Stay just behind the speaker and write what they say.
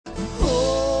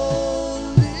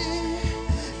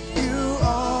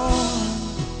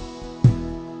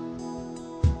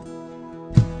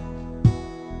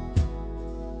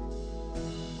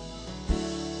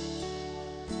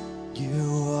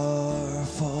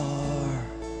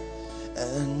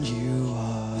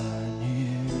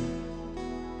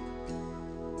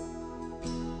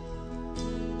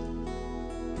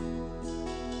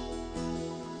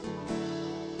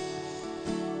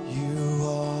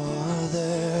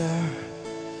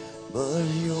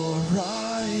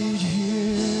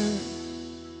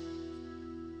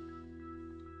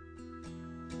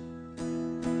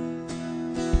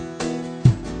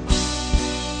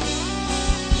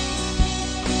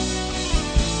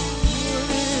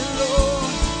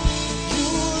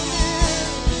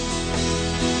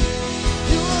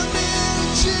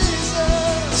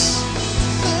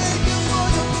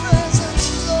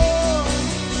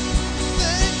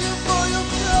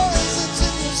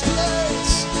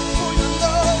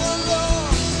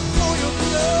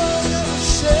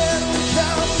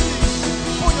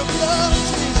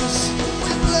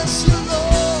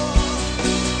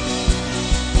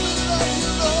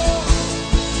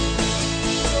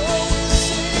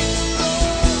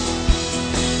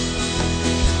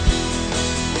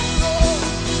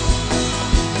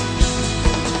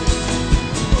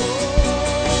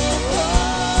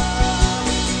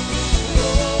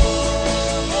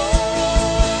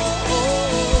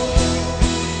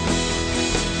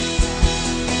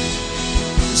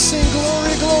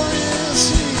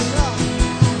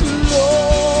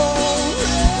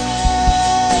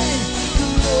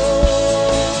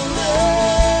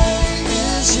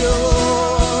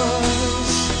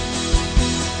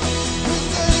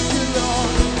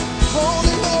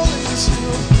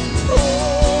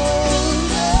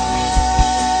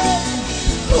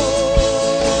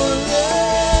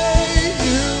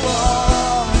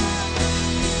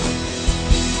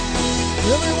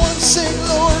Sing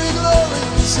glory, glory,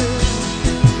 sing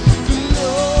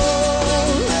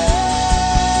glory,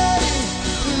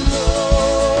 glory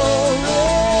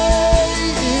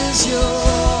is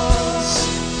yours.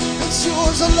 It's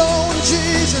yours alone,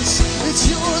 Jesus. It's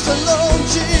yours alone,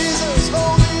 Jesus.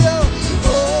 Holy,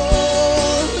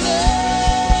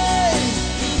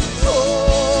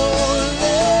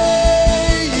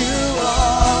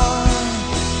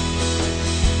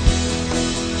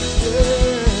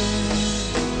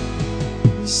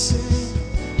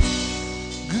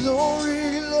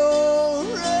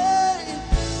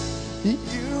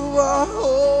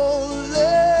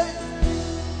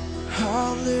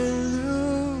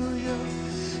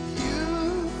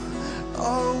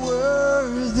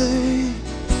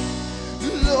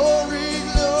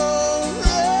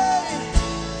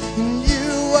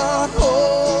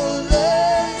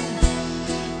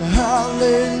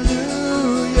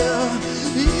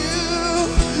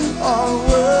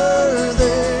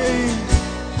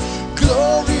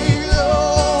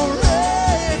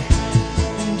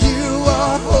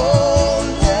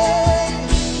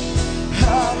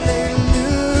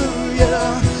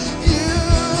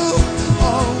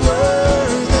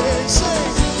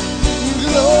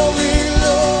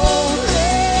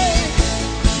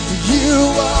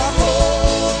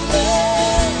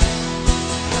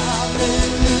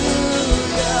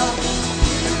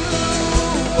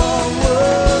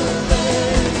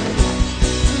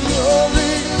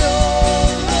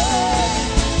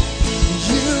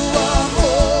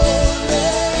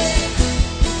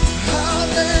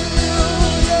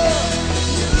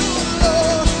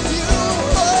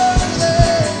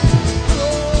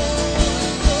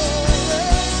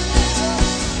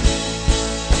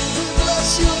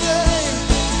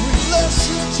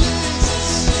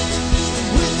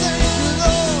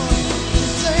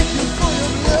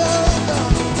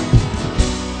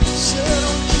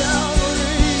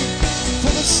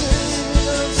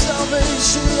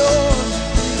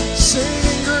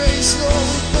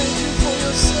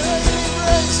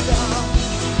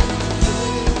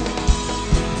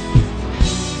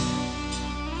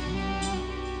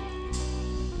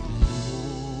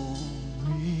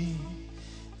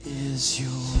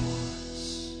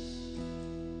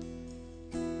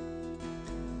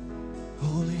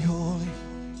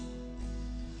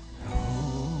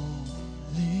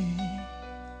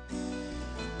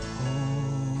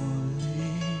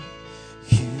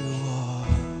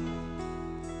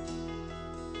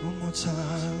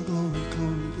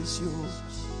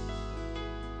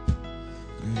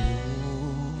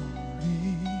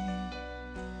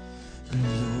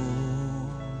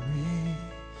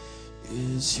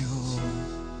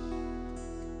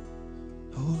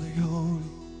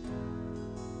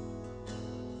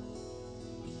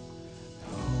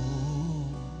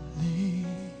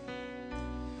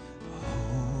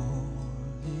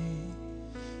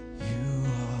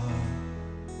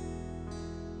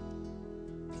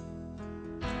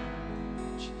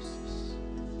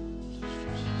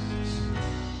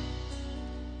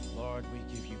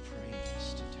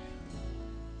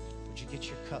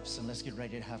 and let's get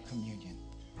ready to have communion.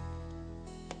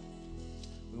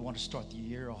 We want to start the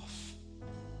year off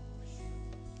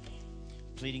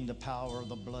pleading the power of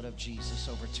the blood of Jesus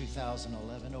over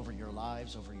 2011, over your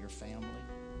lives, over your family.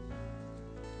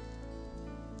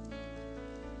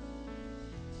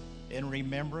 In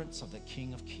remembrance of the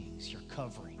King of Kings, your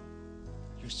covering,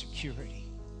 your security.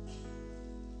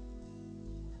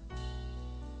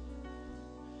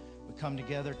 We come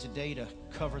together today to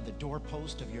cover the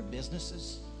doorpost of your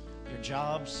businesses, your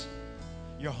jobs,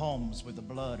 your homes with the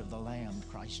blood of the Lamb,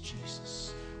 Christ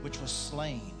Jesus, which was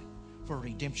slain for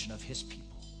redemption of his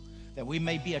people, that we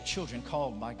may be a children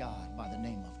called by God by the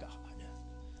name of God,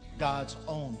 God's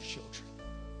own children,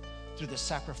 through the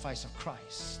sacrifice of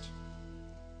Christ.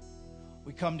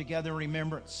 We come together in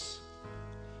remembrance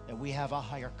that we have a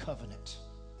higher covenant,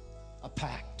 a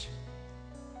pact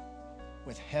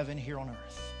with heaven here on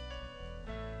earth,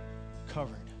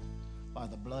 covered by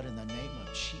the blood in the name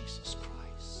of Jesus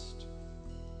Christ.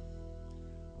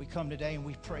 We come today and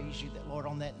we praise you that, Lord,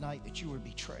 on that night that you were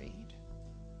betrayed,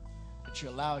 that you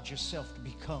allowed yourself to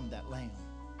become that lamb,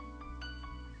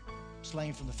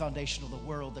 slain from the foundation of the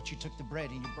world, that you took the bread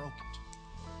and you broke it.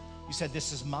 You said,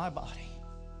 this is my body,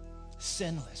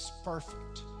 sinless,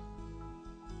 perfect,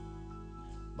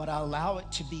 but I allow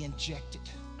it to be injected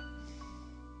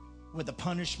with the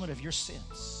punishment of your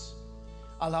sins.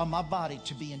 I allow my body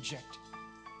to be injected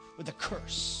with a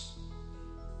curse,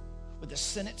 with the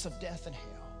sentence of death and hell.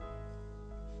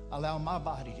 Allow my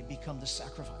body to become the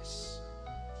sacrifice,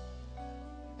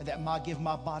 and that I give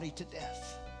my body to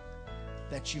death,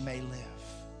 that you may live.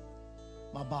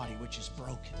 my body which is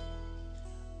broken,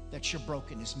 that your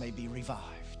brokenness may be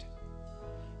revived.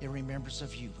 In remembrance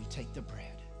of you, we take the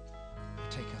bread. We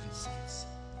take of it, saints.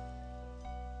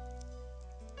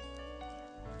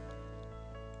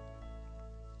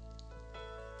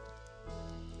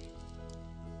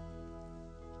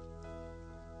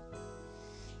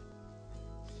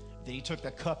 Then he took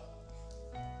the cup.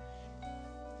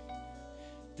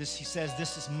 He says,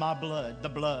 this is my blood, the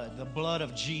blood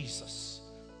of Jesus,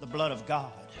 the blood of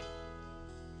God,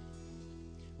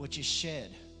 which is shed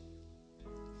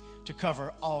to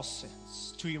cover all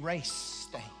sins, to erase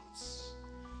stains,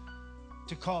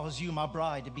 to cause you, my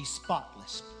bride, to be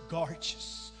spotless,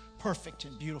 gorgeous, perfect,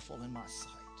 and beautiful in my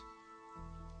sight.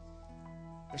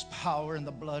 There's power in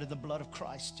the blood, and the blood of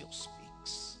Christ still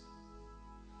speaks.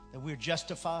 That we're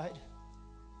justified,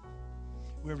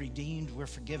 we're redeemed, we're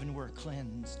forgiven, we're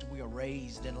cleansed, we are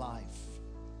raised in life.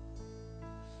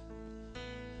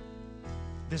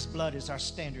 This blood is our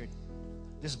standard.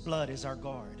 This blood is our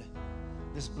guard.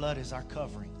 This blood is our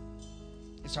covering.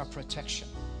 It's our protection.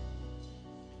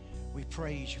 We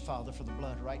praise you, Father, for the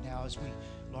blood right now as we,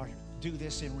 Lord, do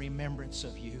this in remembrance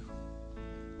of you.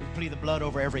 We plead the blood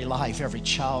over every life, every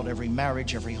child, every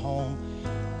marriage, every home.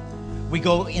 We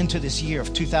go into this year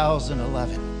of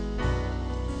 2011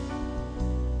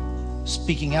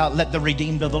 speaking out, let the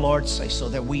redeemed of the Lord say so,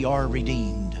 that we are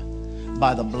redeemed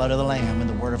by the blood of the Lamb and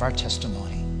the word of our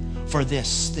testimony. For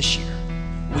this year,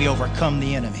 we overcome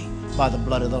the enemy by the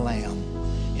blood of the Lamb.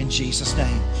 In Jesus'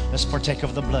 name, let's partake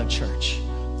of the blood, church.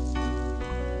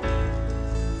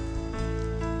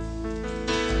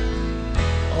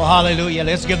 Oh, hallelujah.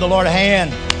 Let's give the Lord a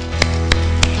hand.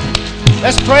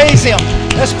 Let's praise him.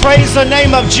 Let's praise the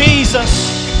name of Jesus.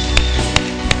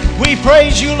 We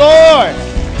praise you, Lord.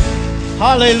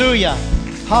 Hallelujah.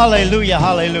 Hallelujah.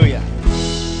 Hallelujah.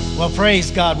 Well, praise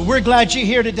God. We're glad you're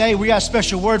here today. We got a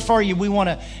special word for you. We want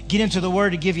to get into the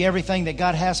word to give you everything that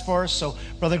God has for us. So,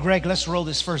 Brother Greg, let's roll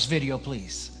this first video,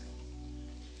 please.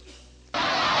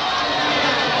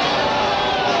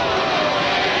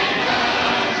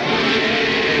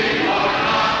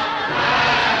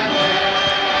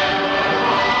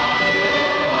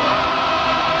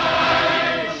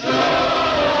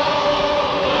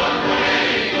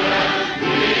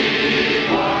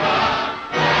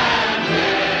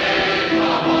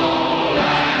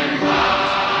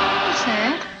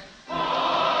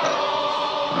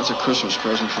 That's a Christmas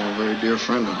present from a very dear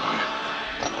friend of mine.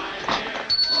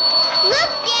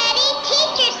 Look, Daddy,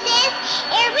 teacher says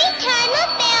every time a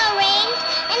bell rings,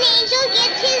 an angel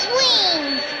gets his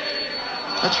wings.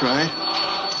 That's right.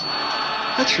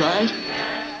 That's right.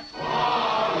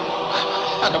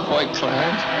 Attaboy,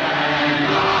 Clarence.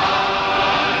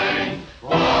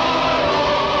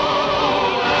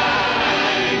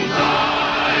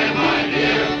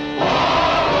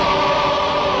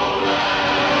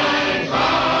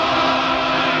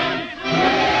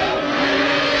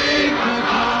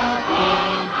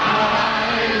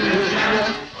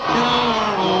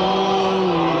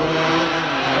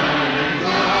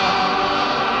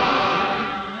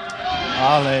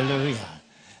 Hallelujah.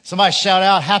 Somebody shout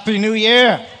out, Happy New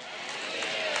Year.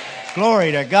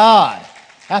 Glory to God.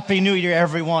 Happy New Year,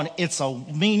 everyone. It's a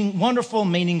wonderful,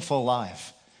 meaningful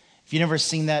life. If you've never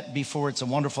seen that before, It's a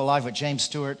Wonderful Life with James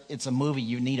Stewart. It's a movie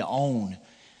you need to own.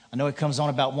 I know it comes on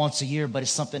about once a year, but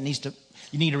it's something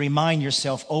you need to remind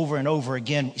yourself over and over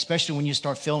again, especially when you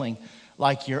start feeling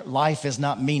like your life is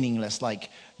not meaningless, like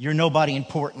you're nobody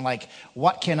important, like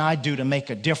what can I do to make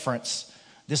a difference?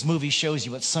 This movie shows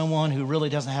you what someone who really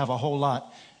doesn't have a whole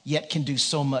lot yet can do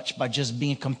so much by just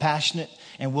being compassionate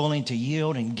and willing to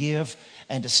yield and give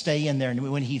and to stay in there.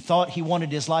 And when he thought he wanted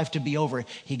his life to be over,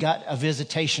 he got a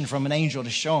visitation from an angel to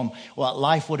show him what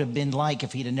life would have been like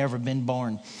if he'd have never been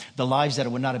born. The lives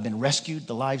that would not have been rescued,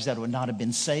 the lives that would not have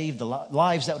been saved, the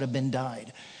lives that would have been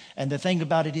died. And the thing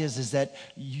about it is that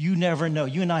you never know,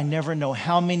 you and I never know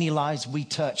how many lives we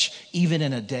touch even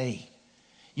in a day.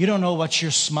 You don't know what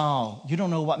your smile, you don't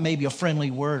know what maybe a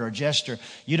friendly word or gesture,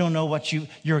 you don't know what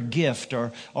your gift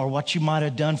or what you might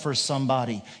have done for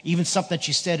somebody, even something that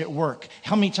you said at work.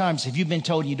 How many times have you been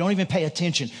told, you don't even pay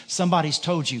attention, somebody's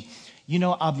told you, you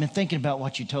know, I've been thinking about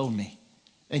what you told me.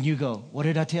 And you go, what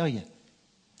did I tell you?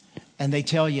 And they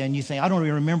tell you and you think, I don't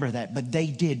even remember that, but they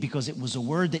did, because it was a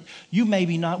word that you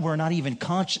maybe were not even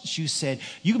conscious you said.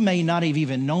 You may not have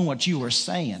even known what you were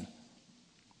saying,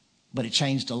 but it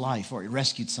changed a life or it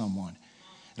rescued someone.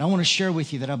 And I want to share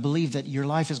with you that I believe that your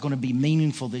life is going to be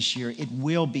meaningful this year. It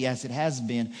will be, as it has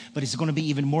been, but it's going to be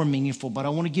even more meaningful. But I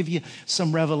want to give you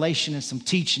some revelation and some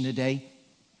teaching today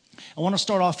I want to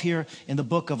start off here in the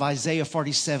book of Isaiah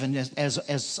 47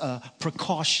 as a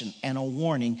precaution and a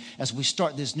warning as we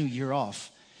start this new year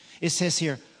off. It says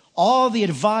here, all the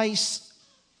advice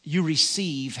you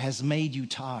receive has made you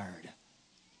tired.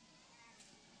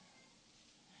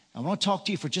 I want to talk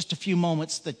to you for just a few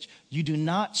moments that you do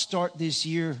not start this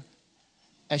year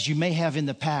as you may have in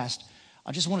the past.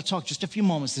 I just want to talk just a few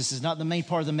moments. This is not the main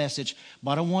part of the message,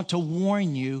 but I want to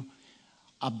warn you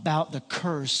about the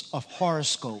curse of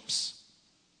horoscopes,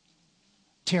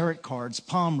 tarot cards,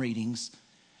 palm readings.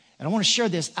 And I want to share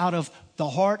this out of the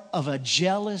heart of a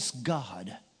jealous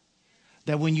God,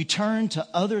 that when you turn to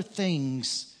other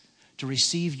things to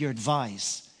receive your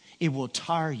advice, it will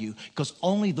tire you, because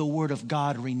only the Word of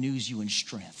God renews you in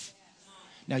strength.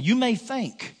 Now, you may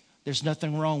think there's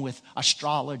nothing wrong with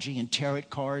astrology and tarot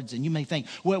cards, and you may think,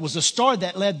 well, it was a star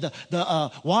that led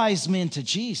the wise men to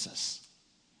Jesus.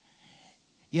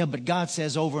 Yeah, but God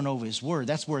says over and over His Word,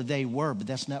 that's where they were, but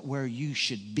that's not where you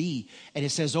should be. And it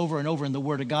says over and over in the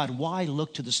Word of God, why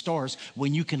look to the stars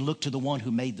when you can look to the one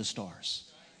who made the stars?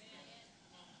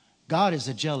 God is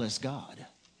a jealous God.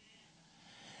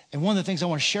 And one of the things I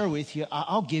want to share with you,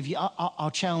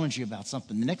 I'll challenge you about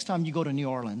something. The next time you go to New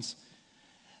Orleans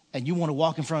and you want to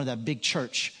walk in front of that big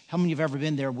church, how many of you have ever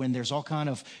been there when there's all kind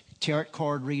of tarot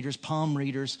card readers, palm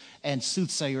readers, and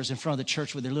soothsayers in front of the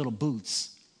church with their little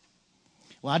booths?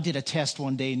 Well, I did a test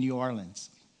one day in New Orleans.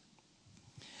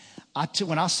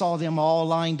 When I saw them all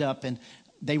lined up and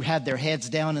they had their heads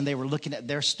down and they were looking at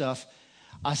their stuff,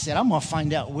 I said, I'm going to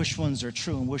find out which ones are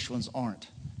true and which ones aren't.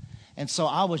 And so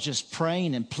I was just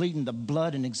praying and pleading the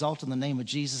blood and exalting the name of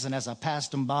Jesus. And as I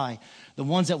passed them by, the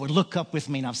ones that would look up with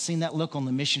me, and I've seen that look on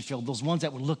the mission field, those ones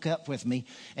that would look up with me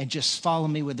and just follow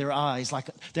me with their eyes, like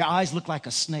their eyes look like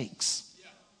a snake's.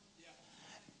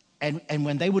 And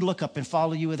when they would look up and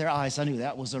follow you with their eyes, I knew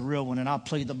that was a real one. And I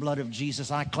plead the blood of Jesus.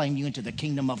 I claim you into the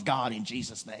kingdom of God in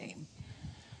Jesus' name.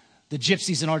 The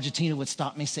gypsies in Argentina would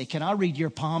stop me and say, can I read your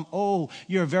palm? Oh,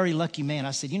 you're a very lucky man.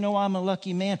 I said, you know why I'm a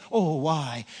lucky man? Oh,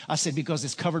 why? I said, because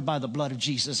it's covered by the blood of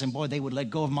Jesus. And boy, they would let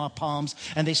go of my palms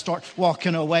and they start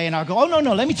walking away. And I go, oh,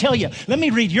 no, let me tell you. Let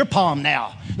me read your palm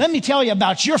now. Let me tell you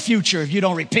about your future if you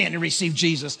don't repent and receive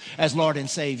Jesus as Lord and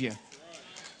Savior.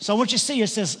 So what you see, it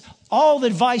says, all the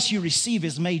advice you receive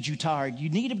has made you tired. You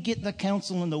need to get the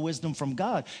counsel and the wisdom from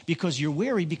God because you're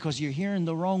weary, because you're hearing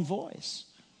the wrong voice.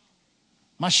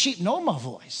 My sheep know my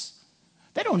voice.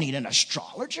 They don't need an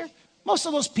astrologer. Most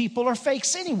of those people are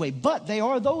fakes anyway, but they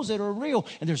are those that are real,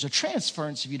 and there's a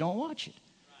transference if you don't watch it.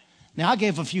 Now, I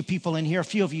gave a few people in here, a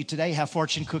few of you today have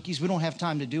fortune cookies. We don't have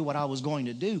time to do what I was going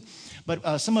to do,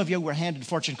 but some of you were handed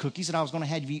fortune cookies, and I was going to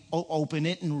have you open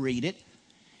it and read it.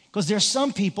 Because there's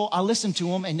some people, I listen to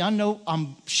them, and I know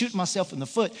I'm shooting myself in the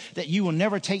foot that you will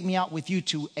never take me out with you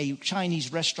to a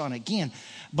Chinese restaurant again.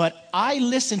 But I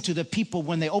listen to the people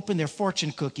when they open their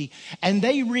fortune cookie, and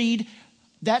they read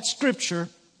that scripture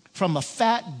from a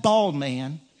fat, bald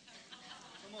man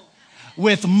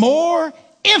with more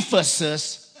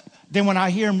emphasis than when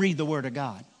I hear him read the Word of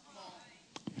God.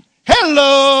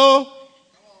 Hello!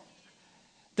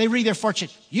 They read their fortune.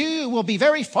 You will be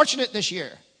very fortunate this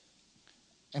year.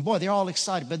 And boy, they're all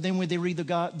excited. But then when they read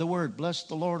the word, bless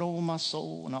the Lord, oh my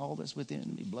soul, and all that's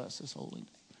within me, bless His holy name.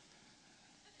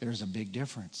 There's a big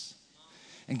difference.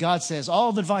 And God says,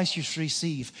 all the advice you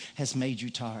receive has made you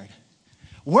tired.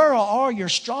 Where are your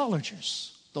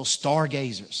astrologers, those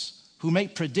stargazers who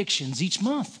make predictions each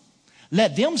month?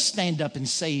 Let them stand up and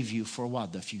save you for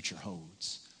what the future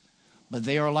holds. But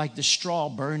they are like the straw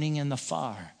burning in the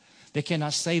fire. They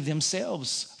cannot save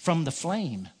themselves from the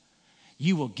flame.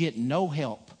 You will get no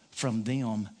help from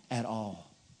them at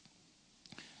all.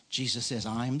 Jesus says,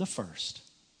 I am the first,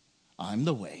 I'm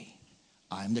the way,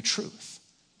 I'm the truth,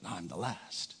 I'm the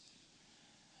last.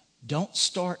 Don't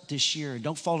start this year,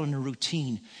 don't fall in a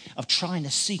routine of trying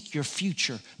to seek your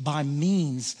future by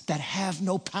means that have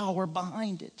no power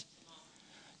behind it.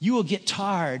 You will get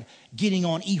tired getting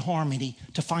on eHarmony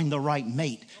to find the right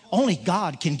mate. Only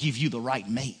God can give you the right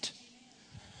mate.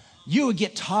 You will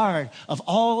get tired of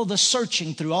all the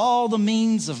searching through all the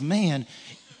means of man.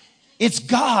 It's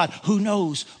God who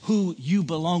knows who you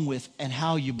belong with and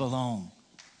how you belong.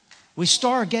 We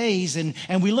stargaze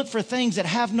and we look for things that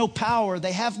have no power.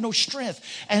 They have no strength.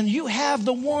 And you have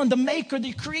the one, the maker,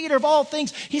 the creator of all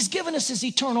things. He's given us His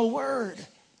eternal word.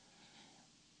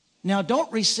 Now,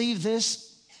 don't receive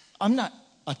this. I'm not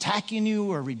attacking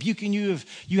you or rebuking you.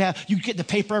 If you get the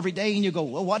paper every day and you go,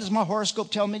 well, what does my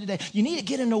horoscope tell me today? You need to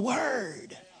get in the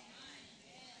Word,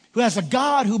 who has a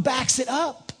God who backs it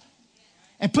up,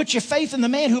 and put your faith in the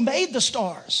man who made the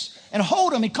stars and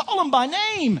hold him and call him by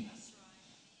name.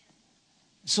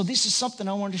 So this is something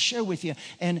I wanted to share with you.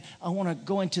 And I want to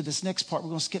go into this next part. We're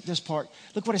going to skip this part.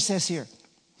 Look what it says here.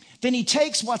 Then he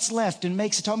takes what's left and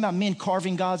makes it, talking about men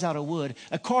carving gods out of wood,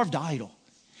 a carved idol.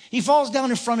 He falls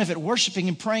down in front of it, worshiping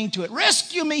and praying to it.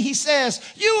 Rescue me, he says.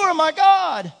 You are my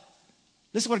God.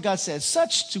 This is what God says.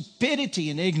 Such stupidity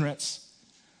and ignorance.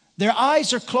 Their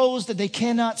eyes are closed that they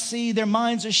cannot see. Their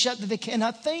minds are shut that they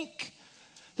cannot think.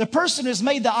 The person who's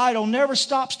made the idol never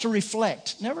stops to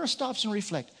reflect. Never stops and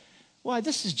reflect. Why,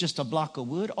 this is just a block of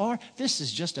wood, or this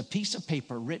is just a piece of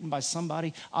paper written by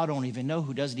somebody I don't even know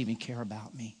who doesn't even care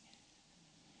about me.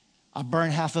 I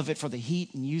burn half of it for the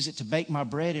heat and use it to bake my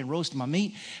bread and roast my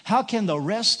meat. How can the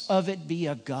rest of it be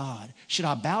a God? Should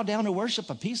I bow down and worship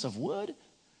a piece of wood?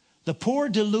 The poor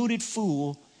deluded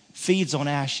fool feeds on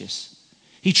ashes.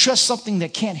 He trusts something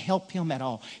that can't help him at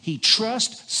all. He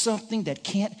trusts something that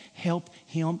can't help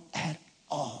him at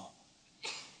all.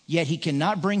 Yet he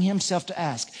cannot bring himself to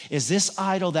ask, is this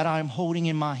idol that I'm holding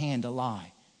in my hand a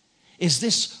lie? Is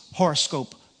this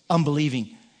horoscope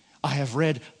unbelieving? I have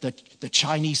read the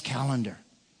Chinese calendar,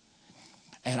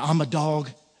 and I'm a dog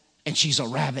and she's a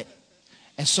rabbit,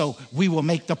 and so we will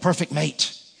make the perfect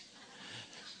mate.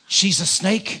 She's a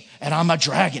snake and I'm a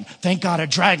dragon. Thank God a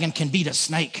dragon can beat a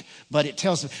snake. But it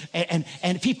tells them,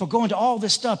 and people go into all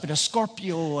this stuff, and a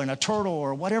Scorpio and a turtle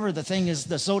or whatever the thing is,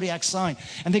 the zodiac sign.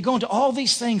 And they go into all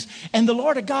these things. And the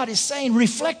Lord of God is saying,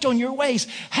 reflect on your ways.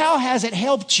 How has it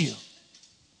helped you?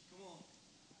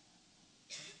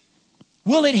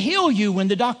 Will it heal you when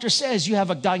the doctor says you have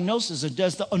a diagnosis, or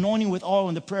does the anointing with oil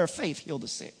and the prayer of faith heal the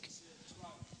sick?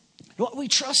 What we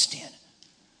trust in.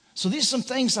 So these are some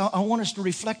things I want us to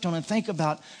reflect on and think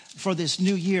about for this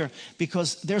new year,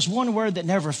 because there's one word that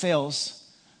never fails.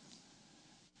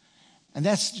 And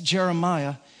that's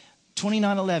Jeremiah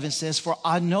 29:11 says, for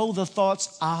I know the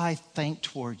thoughts I think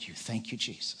toward you. Thank you,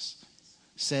 Jesus.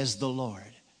 Says the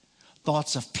Lord.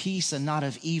 Thoughts of peace and not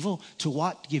of evil. To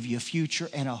what? Give you a future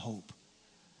and a hope.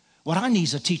 What I need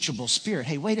is a teachable spirit.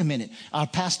 Hey, wait a minute. I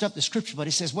passed up the scripture, but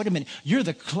it says, wait a minute. You're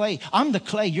the clay. I'm the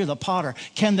clay. You're the potter.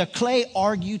 Can the clay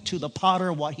argue to the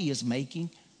potter what he is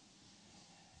making?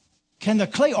 Can the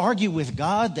clay argue with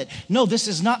God that, no, this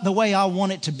is not the way I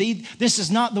want it to be. This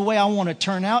is not the way I want to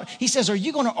turn out. He says, are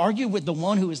you going to argue with the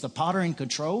one who is the potter in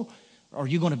control? Or are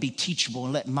you going to be teachable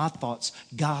and let my thoughts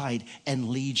guide and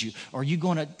lead you? Or are you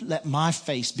going to let my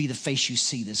face be the face you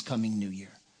see this coming new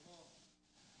year?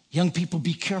 Young people,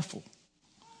 be careful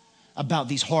about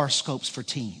these horoscopes for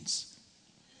teens.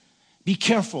 Be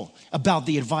careful about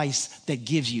the advice that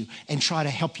gives you and try to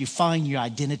help you find your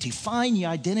identity. Find your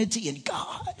identity in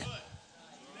God.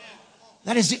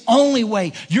 That is the only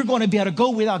way you're going to be able to go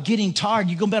without getting tired.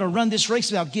 You're going to be able to run this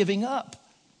race without giving up.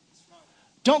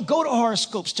 Don't go to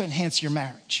horoscopes to enhance your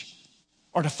marriage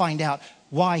or to find out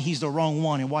why he's the wrong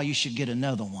one and why you should get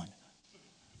another one.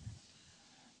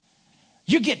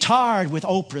 You get tired with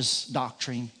Oprah's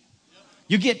doctrine.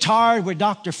 You get tired with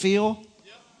Dr. Phil.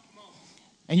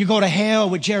 And you go to hell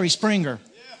with Jerry Springer.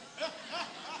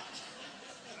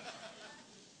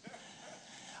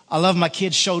 I love my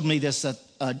kids showed me this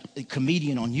a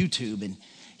comedian on YouTube. And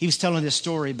he was telling this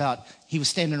story about he was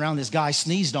standing around, this guy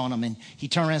sneezed on him. And he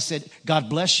turned around and said, God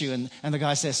bless you. And the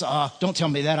guy says, don't tell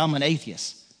me that. I'm an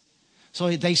atheist. So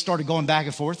they started going back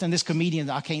and forth. And this comedian,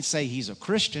 I can't say he's a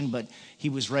Christian, but he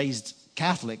was raised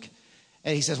Catholic.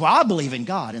 And he says, well, I believe in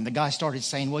God. And the guy started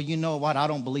saying, well, you know what? I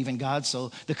don't believe in God.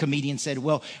 So the comedian said,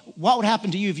 well, what would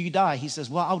happen to you if you die? He says,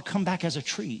 well, I would come back as a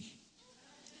tree.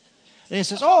 And he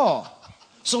says, oh,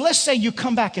 so let's say you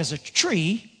come back as a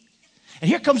tree. And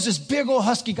here comes this big old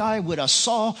husky guy with a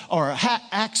saw or a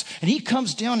axe. And he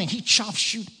comes down and he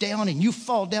chops you down and you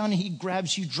fall down and he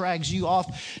grabs you, drags you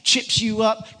off, chips you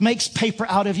up, makes paper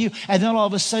out of you. And then all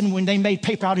of a sudden when they made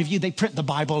paper out of you, they print the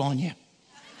Bible on you.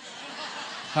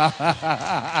 Isn't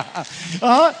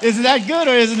that good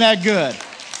or isn't that good?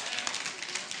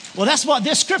 Well, that's what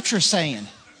this scripture is saying.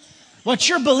 What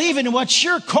you're believing and what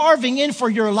you're carving in for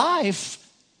your life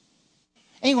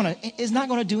is not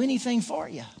going to do anything for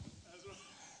you.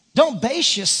 Don't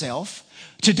base yourself.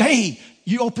 Today,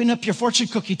 you open up your fortune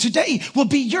cookie. Today will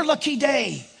be your lucky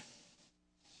day.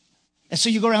 And so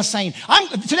you go around saying,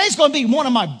 today's going to be one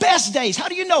of my best days. How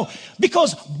do you know?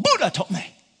 Because Buddha told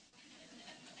me.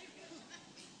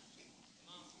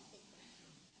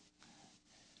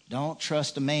 Don't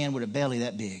trust a man with a belly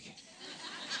that big.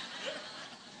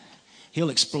 He'll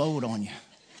explode on you.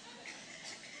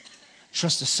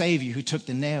 Trust the Savior who took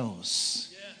the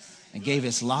nails and gave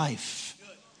his life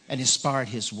and inspired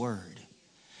his word.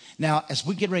 Now, as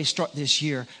we get ready to start this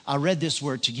year, I read this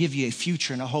word to give you a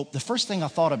future and a hope. The first thing I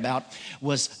thought about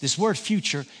was this word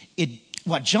future. It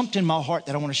what jumped in my heart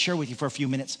that I want to share with you for a few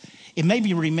minutes, it made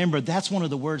me remember that's one of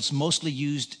the words mostly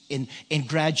used in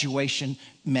graduation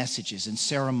messages and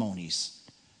ceremonies,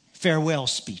 farewell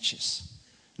speeches.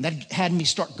 And that had me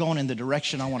start going in the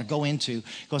direction I want to go into,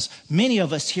 because many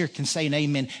of us here can say an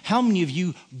amen. How many of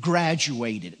you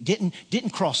graduated? Didn't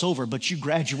cross over, but you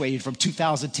graduated from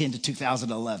 2010 to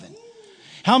 2011.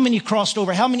 How many crossed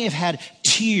over? How many have had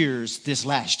tears this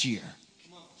last year?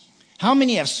 How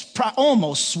many have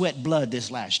almost sweat blood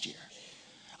this last year?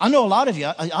 I know a lot of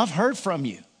you. I've heard from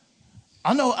you.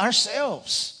 I know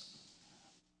ourselves.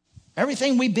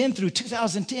 Everything we've been through,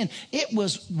 2010, it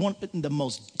was one of the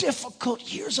most difficult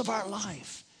years of our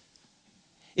life.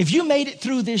 If you made it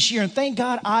through this year, and thank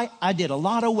God I did a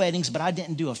lot of weddings, but I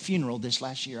didn't do a funeral this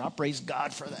last year. I praise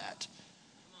God for that.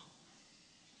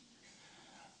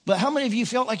 But how many of you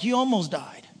felt like you almost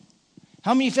died?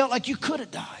 How many of you felt like you could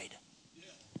have died?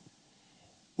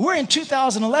 We're in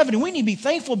 2011, and we need to be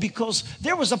thankful because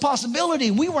there was a possibility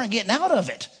we weren't getting out of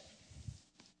it.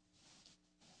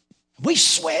 We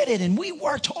sweated and we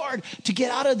worked hard to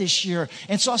get out of this year.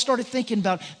 And so I started thinking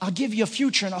about, I'll give you a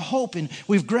future and a hope. And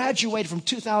we've graduated from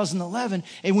 2011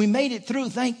 and we made it through,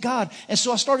 thank God. And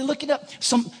so I started looking up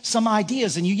some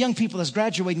ideas. And you young people that's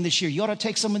graduating this year, you ought to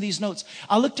take some of these notes.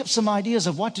 I looked up some ideas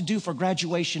of what to do for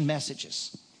graduation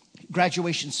messages,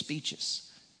 graduation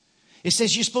speeches. It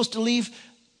says you're supposed to leave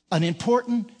an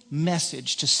important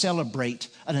message to celebrate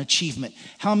an achievement.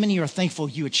 How many are thankful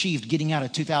you achieved getting out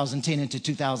of 2010 into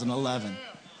 2011?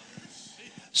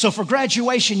 So for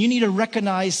graduation, you need to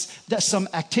recognize that some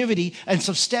activity and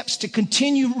some steps to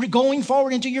continue going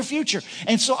forward into your future.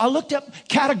 And so I looked up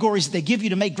categories that they give you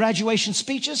to make graduation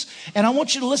speeches. And I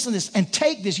want you to listen to this and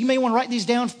take this. You may want to write these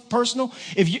down personal.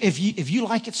 If you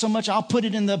like it so much, I'll put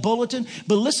it in the bulletin.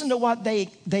 But listen to what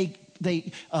they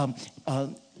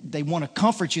want to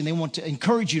comfort you and they want to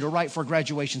encourage you to write for a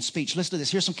graduation speech. Listen to this.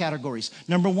 Here's some categories.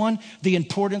 Number one, the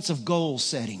importance of goal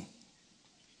setting.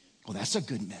 Well, that's a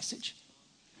good message.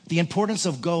 The importance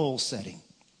of goal setting.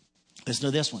 Listen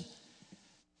to this one.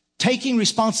 Taking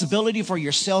responsibility for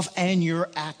yourself and your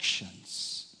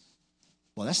actions.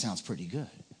 Well, that sounds pretty good.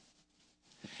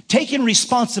 Taking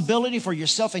responsibility for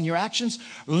yourself and your actions.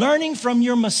 Learning from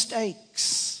your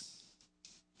mistakes.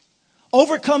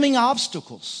 Overcoming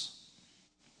obstacles.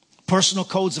 Personal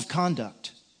codes of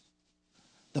conduct,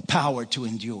 the power to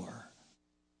endure,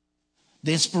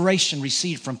 the inspiration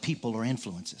received from people or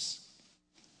influences,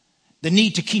 the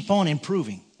need to keep on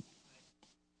improving,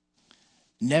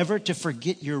 never to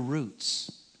forget your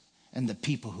roots and the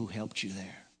people who helped you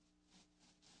there.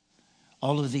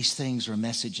 All of these things are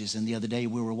messages. And the other day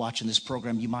we were watching this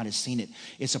program. You might have seen it.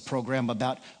 It's a program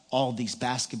about all these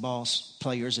basketball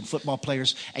players and football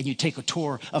players. And you take a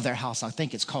tour of their house. I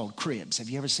think it's called Cribs. Have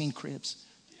you ever seen Cribs?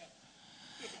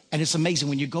 And it's amazing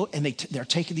when you go and they're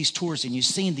taking these tours and you're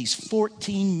seeing these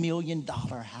 $14 million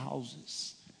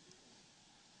houses.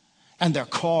 And their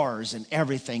cars and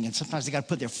everything. And sometimes they got to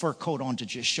put their fur coat on to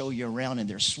just show you around. And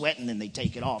they're sweating and they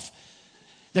take it off.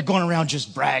 They're going around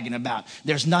just bragging about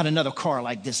there's not another car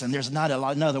like this and there's not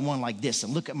another one like this.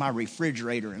 And look at my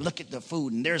refrigerator and look at the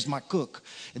food and there's my cook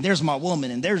and there's my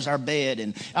woman and there's our bed.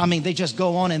 And I mean, they just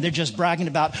go on and they're just bragging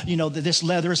about, this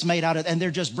leather is made out of, and they're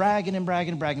just bragging and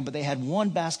bragging and bragging. But they had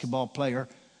one basketball player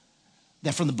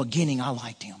that from the beginning I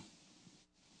liked him.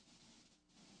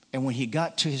 And when he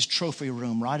got to his trophy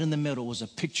room, right in the middle was a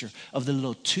picture of the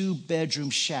little 2-bedroom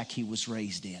shack he was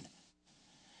raised in.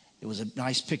 It was a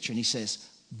nice picture. And he says,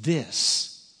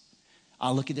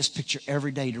 I look at this picture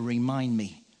every day to remind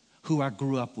me who I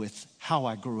grew up with, how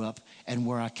I grew up, and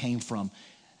where I came from.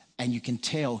 And you can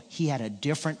tell he had a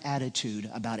different attitude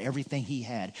about everything he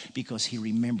had because he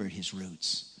remembered his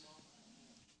roots.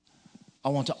 I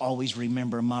want to always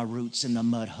remember my roots in the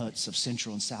mud huts of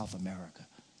Central and South America.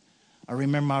 I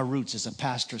remember my roots as a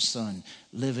pastor's son,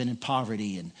 living in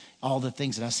poverty and all the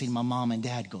things that I seen my mom and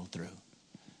dad go through.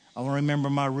 I want to remember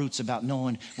my roots about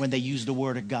knowing when they used the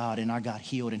word of God and I got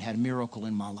healed and had a miracle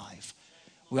in my life.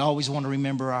 We always want to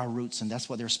remember our roots, and that's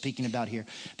what they're speaking about here.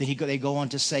 Then they go on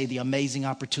to say the amazing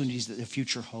opportunities that the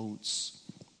future holds.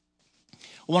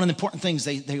 One of the important things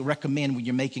they recommend when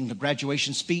you're making the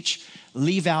graduation speech,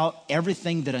 leave out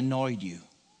everything that annoyed you.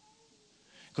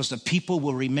 Because the people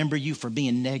will remember you for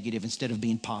being negative instead of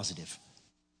being positive.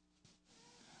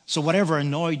 So whatever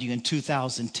annoyed you in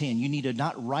 2010, you need to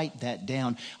not write that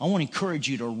down. I want to encourage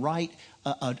you to write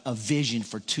a vision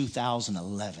for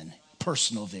 2011,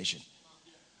 personal vision.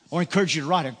 I want to encourage you to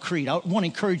write a creed. I want to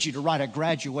encourage you to write a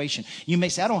graduation. You may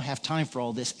say, I don't have time for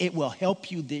all this. It will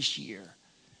help you this year.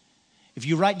 If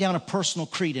you write down a personal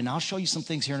creed, and I'll show you some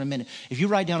things here in a minute. If you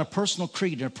write down a personal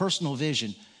creed and a personal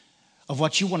vision, of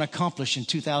what you want to accomplish in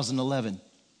 2011.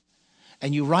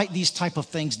 And you write these type of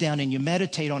things down and you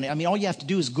meditate on it. I mean, all you have to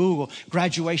do is Google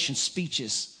graduation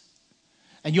speeches.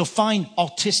 And you'll find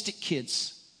autistic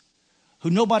kids who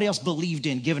nobody else believed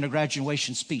in giving a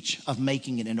graduation speech of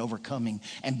making it and overcoming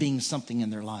and being something in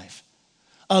their life.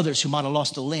 Others who might have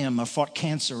lost a limb or fought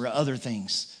cancer or other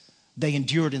things. They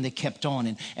endured and they kept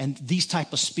on. And these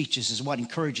type of speeches is what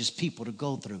encourages people to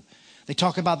go through. They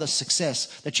talk about the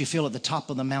success that you feel at the top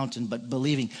of the mountain, but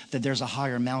believing that there's a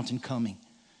higher mountain coming.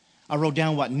 I wrote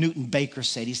down what Newton Baker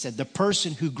said. He said, the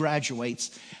person who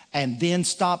graduates and then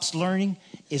stops learning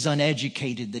is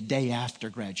uneducated the day after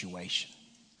graduation.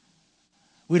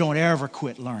 We don't ever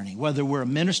quit learning. Whether we're a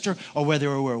minister or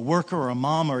whether we're a worker or a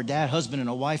mom or a dad, husband and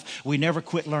a wife, we never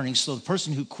quit learning. So the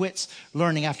person who quits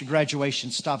learning after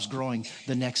graduation stops growing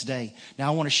the next day.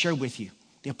 Now I want to share with you,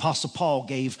 the Apostle Paul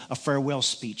gave a farewell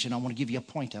speech, and I want to give you a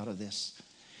point out of this.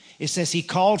 It says he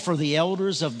called for the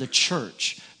elders of the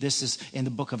church. This is in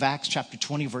the book of Acts chapter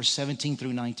 20, verse 17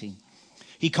 through 19.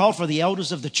 He called for the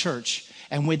elders of the church,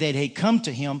 and when they had come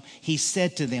to him, he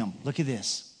said to them, look at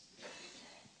this.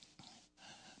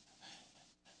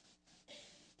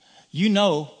 You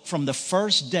know from the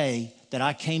first day that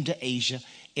I came to Asia,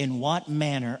 in what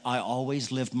manner I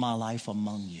always lived my life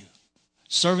among you,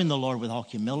 serving the Lord with all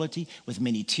humility, with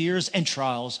many tears and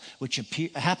trials, which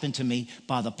happened to me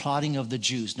by the plotting of the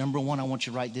Jews. Number one, I want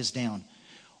you to write this down.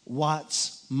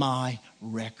 What's my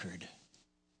record?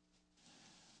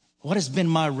 What has been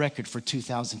my record for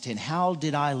 2010? How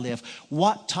did I live?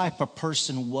 What type of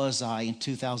person was I in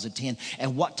 2010?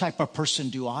 And what type of person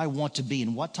do I want to be?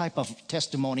 And what type of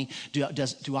testimony do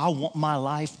I want my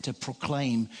life to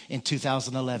proclaim in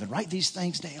 2011? Write these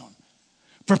things down.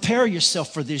 Prepare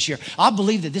yourself for this year. I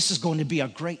believe that this is going to be a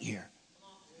great year.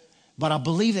 But I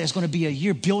believe that it's going to be a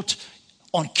year built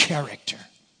on character.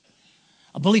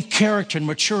 I believe character and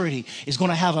maturity is going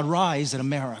to have a rise in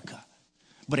America.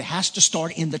 But it has to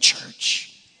start in the church.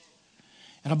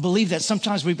 And I believe that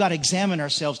sometimes we've got to examine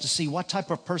ourselves to see what type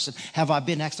of person have I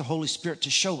been. Ask the Holy Spirit to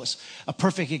show us a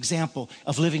perfect example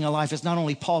of living a life. It's not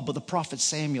only Paul, but the prophet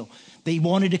Samuel. They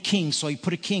wanted a king, so he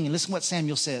put a king. And listen to what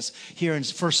Samuel says here in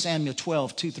 1 Samuel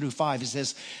 12, 2 through 5. He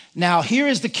says, now here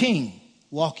is the king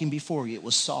walking before you. It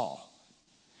was Saul.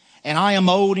 And I am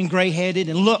old and gray-headed.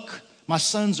 And look, my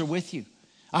sons are with you.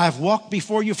 I have walked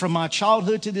before you from my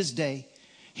childhood to this day.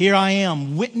 Here I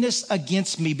am, witness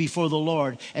against me before the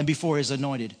Lord and before his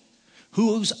anointed.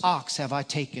 Whose ox have I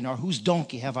taken, or whose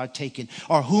donkey have I taken,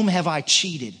 or whom have I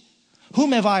cheated?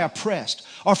 Whom have I oppressed?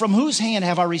 Or from whose hand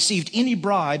have I received any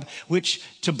bribe which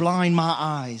to blind my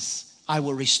eyes? I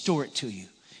will restore it to you.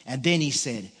 And then he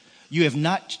said,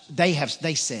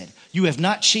 they said, you have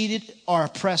not cheated or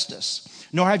oppressed us,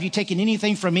 nor have you taken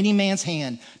anything from any man's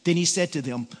hand. Then he said to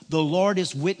them, the Lord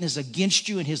is witness against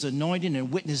you and his anointed,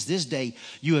 and witness this day,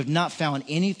 you have not found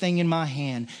anything in my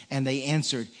hand. And they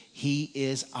answered, he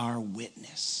is our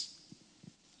witness.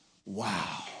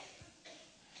 Wow.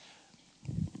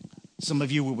 Some of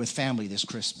you were with family this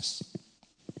Christmas.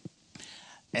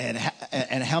 And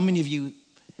how many of you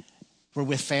were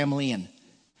with family and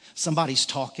somebody's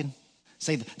talking?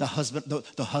 Say the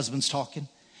husband's talking.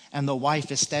 And the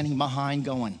wife is standing behind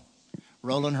going,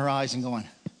 rolling her eyes and going.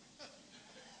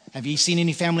 Have you seen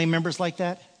any family members like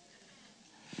that?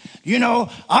 You know,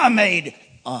 I made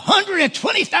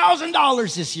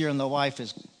 $120,000 this year, and the wife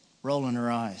is rolling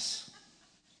her eyes.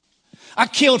 I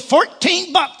killed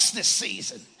 14 bucks this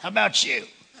season. How about you?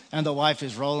 And the wife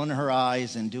is rolling her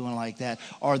eyes and doing like that.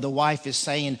 Or the wife is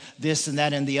saying this and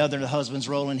that and the other, and the husband's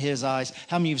rolling his eyes.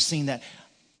 How many of you have seen that?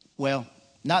 Well,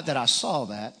 not that I saw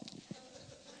that.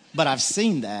 But I've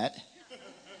seen that,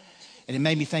 and it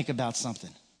made me think about something.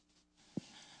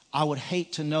 I would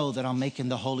hate to know that I'm making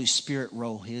the Holy Spirit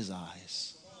roll his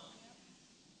eyes.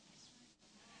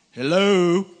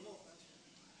 Hello?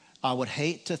 I would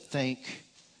hate to think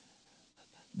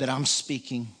that I'm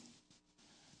speaking.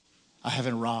 I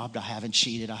haven't robbed, I haven't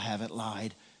cheated, I haven't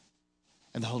lied.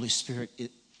 And the Holy Spirit,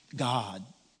 God,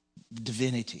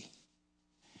 divinity,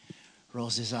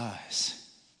 rolls his eyes.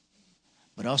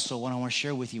 But also what I want to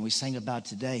share with you, we sang about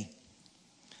today.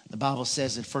 The Bible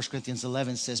says in 1 Corinthians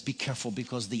 11 says, be careful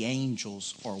because the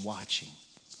angels are watching.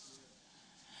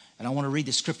 And I want to read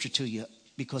the scripture to you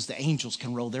because the angels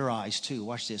can roll their eyes too.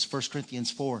 Watch this. 1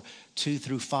 Corinthians 4, 2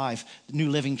 through 5, the New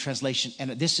Living Translation.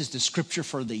 And this is the scripture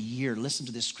for the year. Listen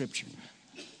to this scripture.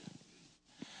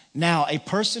 Now, a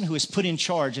person who is put in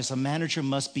charge as a manager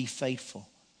must be faithful.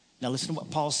 Now listen to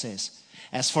what Paul says.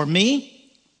 As for me,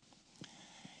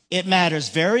 it matters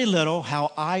very little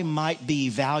how I might be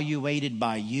evaluated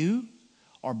by you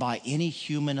or by any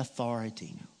human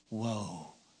authority.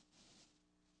 Whoa.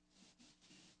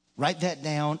 Write that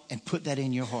down and put that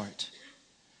in your heart.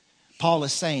 Paul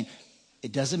is saying,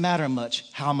 it doesn't matter much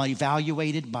how I'm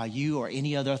evaluated by you or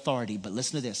any other authority, but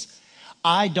listen to this.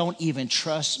 I don't even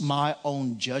trust my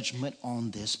own judgment on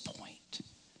this point.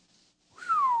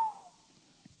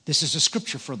 This is a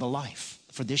scripture for the life,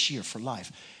 for this year, for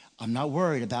life. I'm not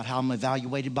worried about how I'm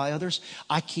evaluated by others.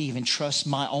 I can't even trust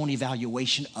my own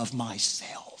evaluation of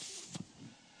myself.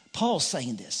 Paul's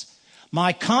saying this.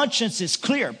 My conscience is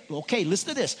clear. Okay, listen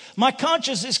to this. My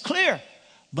conscience is clear,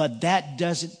 but that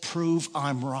doesn't prove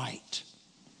I'm right.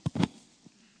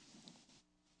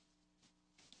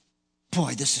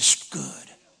 Boy, this is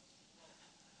good.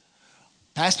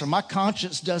 Pastor, my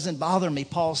conscience doesn't bother me.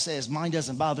 Paul says mine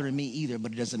doesn't bother me either,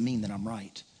 but it doesn't mean that I'm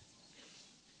right.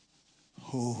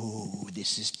 Oh,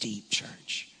 this is deep,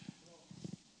 church.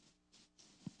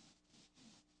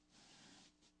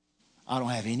 I don't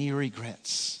have any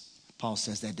regrets. Paul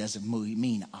says that doesn't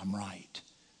mean I'm right.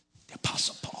 The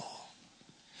Apostle Paul.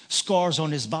 Scars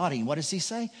on his body. What does he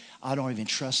say? I don't even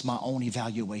trust my own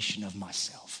evaluation of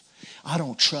myself. I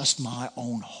don't trust my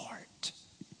own heart.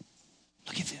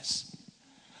 Look at this.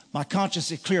 My conscience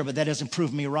is clear, but that doesn't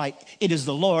prove me right. It is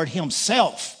the Lord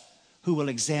himself who will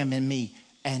examine me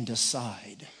and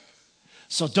decide.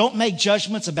 So don't make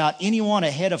judgments about anyone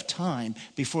ahead of time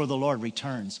before the Lord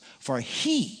returns. For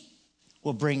he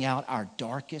will bring out our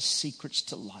darkest secrets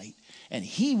to light, and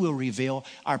he will reveal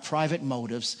our private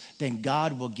motives. Then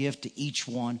God will give to each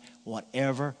one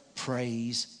whatever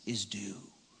praise is due.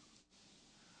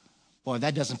 Boy, if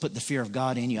that doesn't put the fear of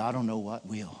God in you, I don't know what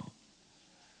will.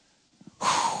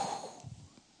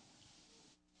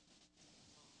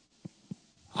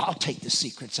 I'll take the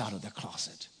secrets out of the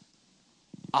closet.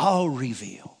 I'll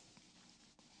reveal.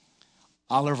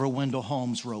 Oliver Wendell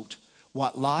Holmes wrote,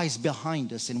 what lies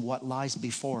behind us and what lies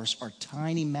before us are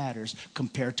tiny matters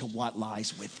compared to what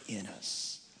lies within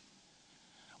us.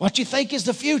 What you think is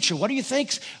the future? What do you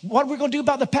think? What we're going to do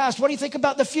about the past? What do you think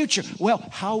about the future? Well,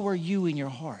 how are you in your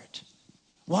heart?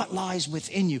 What lies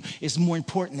within you is more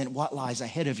important than what lies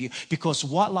ahead of you, because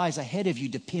what lies ahead of you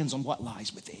depends on what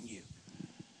lies within you.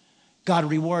 God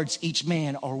rewards each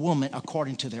man or woman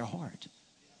according to their heart.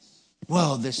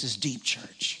 Well, this is deep,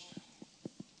 church.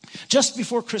 Just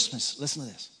before Christmas, listen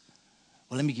to this.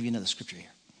 Well, let me give you another scripture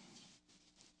here.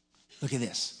 Look at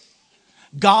this.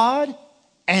 God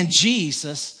and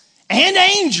Jesus and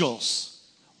angels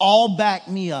all back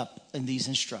me up in these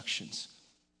instructions.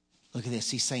 Look at this.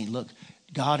 He's saying, look,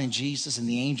 God and Jesus and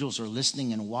the angels are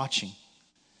listening and watching.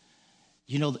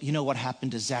 You know what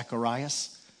happened to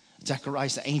Zacharias?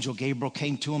 Zacharias, the angel Gabriel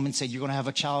came to him and said, you're going to have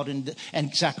a child.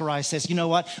 And Zacharias says, you know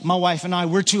what? My wife and I,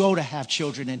 we're too old to have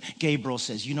children. And Gabriel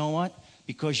says, you know what?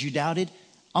 Because you doubted,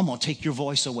 I'm going to take your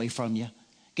voice away from you.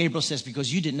 Gabriel says,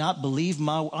 because you did not believe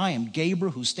I am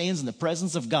Gabriel, who stands in the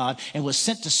presence of God and was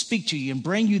sent to speak to you and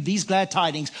bring you these glad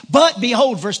tidings. But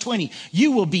behold, verse 20,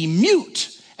 you will be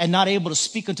mute and not able to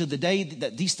speak until the day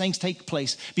that these things take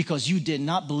place, because you did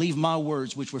not believe my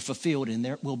words, which were fulfilled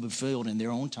and will be fulfilled in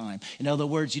their own time. In other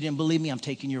words, you didn't believe me. I'm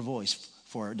taking your voice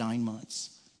for 9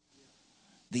 months.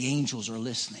 The angels are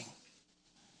listening.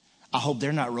 I hope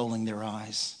they're not rolling their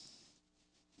eyes.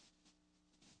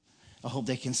 I hope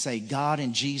they can say, God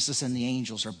and Jesus and the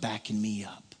angels are backing me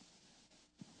up.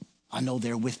 I know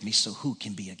they're with me, so who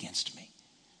can be against me?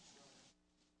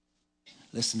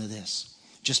 Listen to this.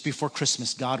 Just before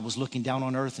Christmas, God was looking down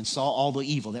on earth and saw all the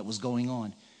evil that was going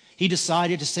on. He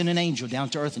decided to send an angel down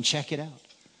to earth and check it out.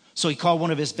 So he called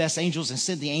one of his best angels and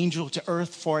sent the angel to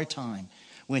earth for a time.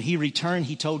 When he returned,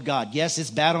 he told God, yes, it's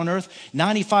bad on earth.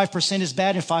 95% is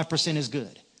bad and 5% is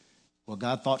good. Well,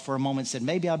 God thought for a moment and said,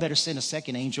 maybe I better send a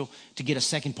second angel to get a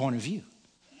second point of view.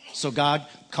 So God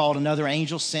called another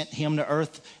angel, sent him to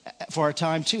earth for a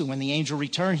time too. When the angel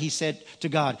returned, he said to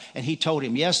God, and he told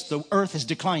him, yes, the earth has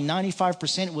declined.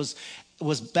 95%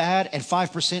 was bad and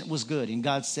 5% was good. And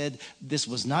God said this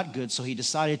was not good. So he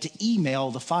decided to email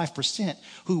the 5%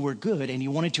 who were good. And he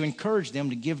wanted to encourage them,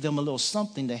 to give them a little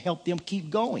something to help them keep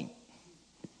going.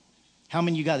 How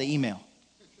many of you got the email?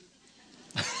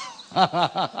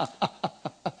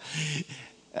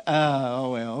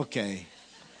 Oh, well, okay.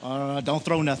 Don't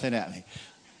throw nothing at me.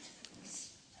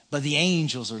 But the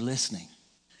angels are listening.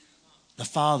 The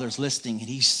Father's listening, and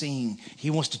he's seeing. He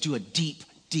wants to do a deep,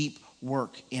 deep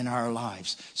work in our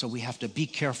lives. So we have to be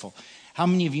careful. How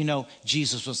many of you know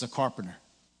Jesus was a carpenter?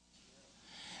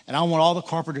 And I want all the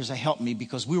carpenters to help me,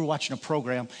 because we were watching a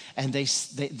program and they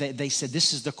said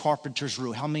this is the carpenter's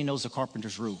rule. How many knows the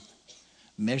carpenter's rule?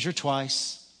 Measure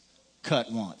twice,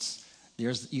 cut once.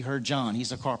 You heard John,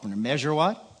 he's a carpenter. Measure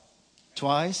what?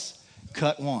 Twice,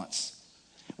 cut once.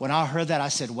 When I heard that, I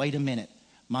said, wait a minute.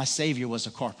 My Savior was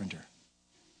a carpenter.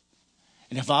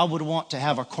 And if I would want to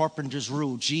have a carpenter's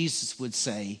rule, Jesus would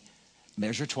say,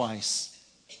 measure twice,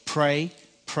 pray,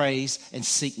 praise, and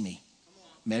seek me.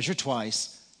 Measure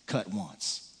twice, cut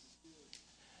once.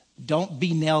 Don't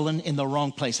be nailing in the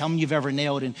wrong place. How many of you have ever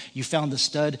nailed and you found the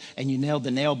stud and you nailed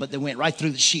the nail, but they went right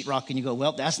through the sheetrock and you go,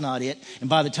 well, that's not it. And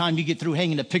by the time you get through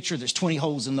hanging the picture, there's 20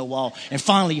 holes in the wall. And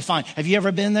finally you find, have you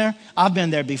ever been there? I've been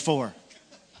there before.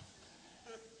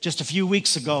 Just a few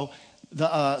weeks ago,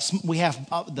 we have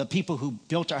the people who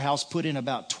built our house put in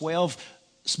about 12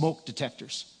 smoke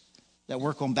detectors that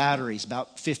work on batteries,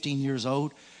 about 15 years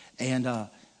old. And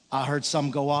I heard some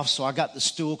go off, so I got the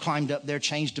stool, climbed up there,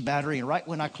 changed the battery, and right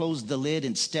when I closed the lid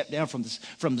and stepped down from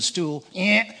the stool,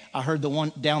 I heard the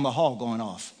one down the hall going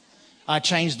off. I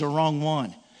changed the wrong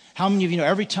one. How many of you know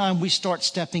every time we start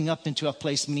stepping up into a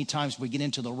place, many times we get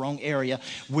into the wrong area,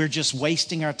 we're just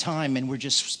wasting our time and we're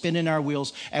just spinning our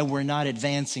wheels and we're not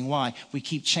advancing. Why? We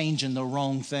keep changing the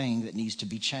wrong thing that needs to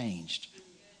be changed.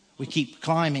 We keep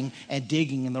climbing and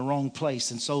digging in the wrong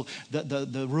place. And so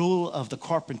the rule of the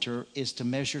carpenter is to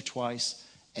measure twice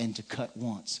and to cut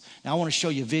once. Now I want to show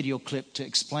you a video clip to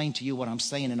explain to you what I'm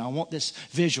saying. And I want this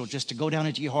visual just to go down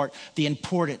into your heart, the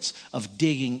importance of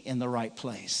digging in the right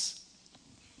place.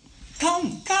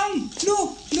 Come,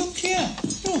 look here,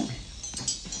 look.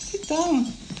 Sit down.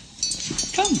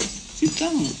 Come, sit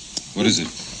down. What is it?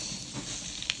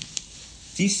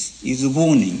 This is a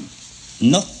warning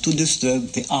not to disturb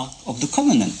the Ark of the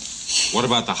Covenant. What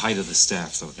about the height of the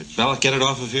staff, though? Did Belloc get it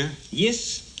off of here?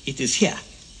 Yes, it is here.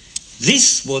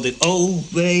 This was the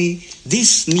old way.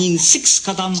 This means 6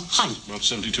 kadam high. About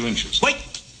 72 inches. Wait!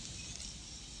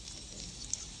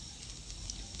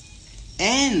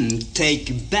 And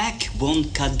take back 1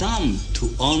 kadam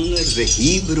to honor the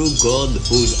Hebrew God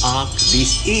whose ark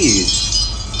this is.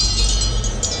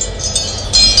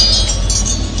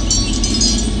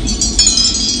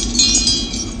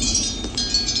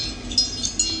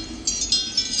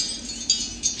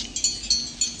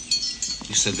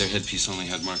 You said their headpiece only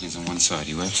had markings on one side. Are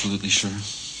you absolutely sure?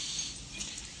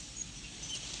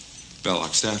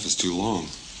 Belloc's staff is too long.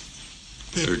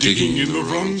 They're digging in the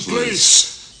wrong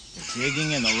place.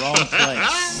 Digging in the wrong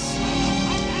place.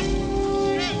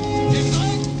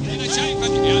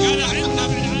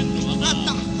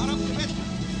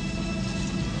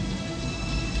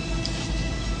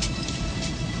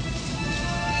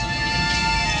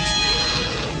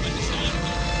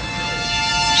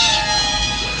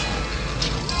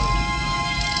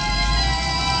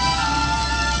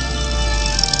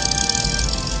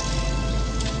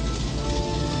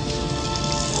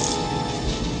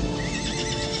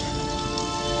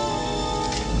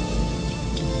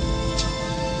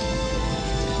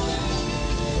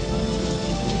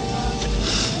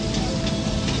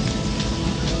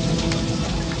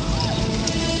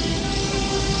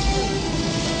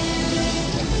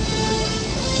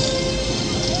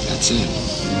 That's it.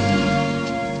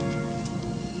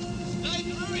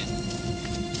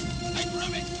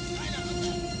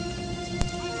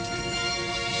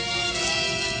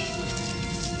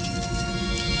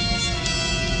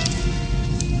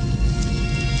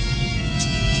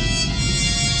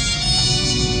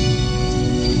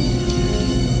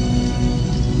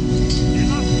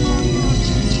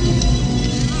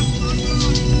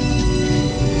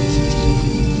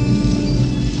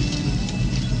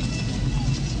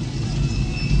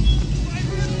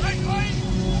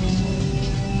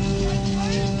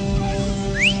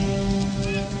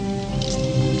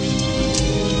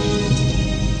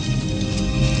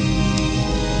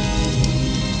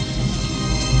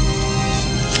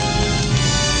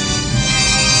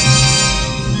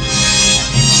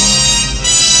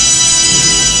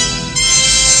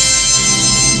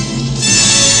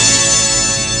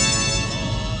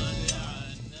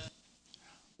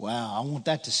 Wow, I want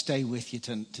that to stay with you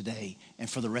today and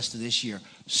for the rest of this year.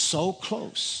 So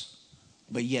close,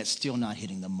 but yet still not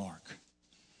hitting the mark.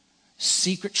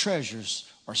 Secret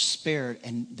treasures are spared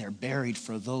and they're buried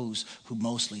for those who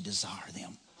mostly desire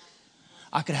them.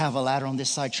 I could have a ladder on this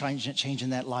side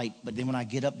changing that light, but then when I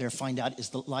get up there, find out it's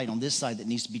the light on this side that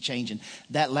needs to be changing.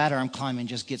 That ladder I'm climbing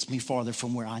just gets me farther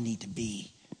from where I need to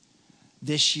be.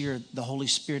 This year, the Holy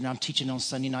Spirit, and I'm teaching on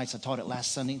Sunday nights. I taught it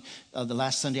last Sunday, the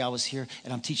last Sunday I was here,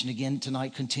 and I'm teaching again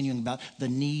tonight, continuing about the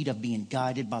need of being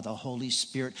guided by the Holy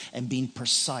Spirit and being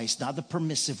precise, not the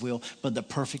permissive will, but the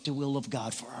perfect will of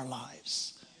God for our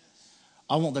lives.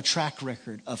 I want the track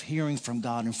record of hearing from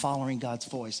God and following God's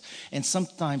voice. And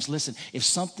sometimes, listen, if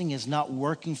something is not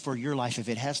working for your life, if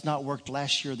it has not worked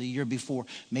last year or the year before,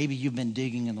 maybe you've been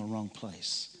digging in the wrong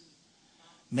place.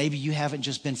 Maybe you haven't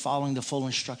just been following the full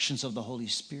instructions of the Holy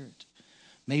Spirit.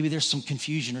 Maybe there's some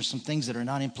confusion or some things that are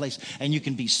not in place, and you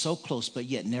can be so close but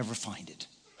yet never find it.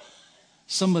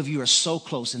 Some of you are so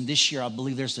close, and this year I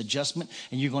believe there's adjustment,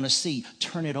 and you're going to see,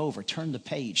 turn it over, turn the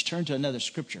page, turn to another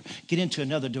scripture, get into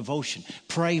another devotion,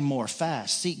 pray more,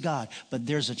 fast, seek God. But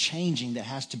there's a changing that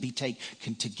has to be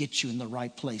taken to get you in the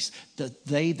right place.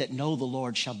 They that know the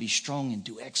Lord shall be strong and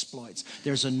do exploits.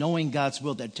 There's a knowing God's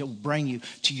will that will bring you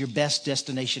to your best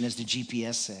destination, as the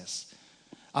GPS says.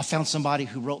 I found somebody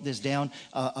who wrote this down.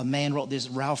 A man wrote this,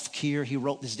 Ralph Keir. He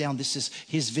wrote this down. This is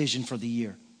his vision for the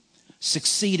year.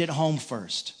 Succeed at home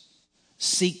first.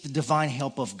 Seek the divine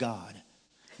help of God.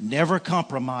 Never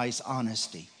compromise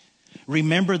honesty.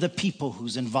 Remember the people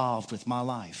who's involved with my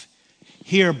life.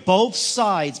 Hear both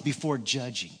sides before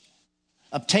judging.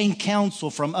 Obtain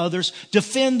counsel from others.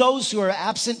 Defend those who are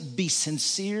absent. Be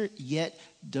sincere yet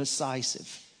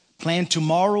decisive. Plan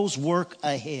tomorrow's work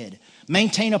ahead.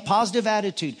 Maintain a positive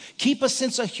attitude. Keep a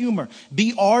sense of humor.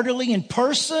 Be orderly in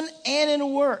person and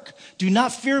in work. Do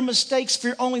not fear mistakes.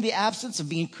 Fear only the absence of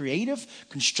being creative,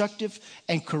 constructive,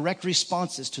 and correct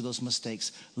responses to those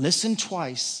mistakes. Listen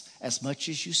twice as much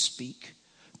as you speak.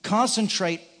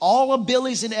 Concentrate all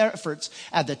abilities and efforts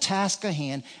at the task at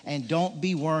hand, and don't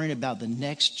be worrying about the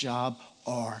next job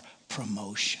or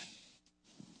promotion.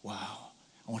 Wow.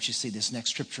 I want you to see this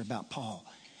next scripture about Paul.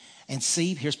 And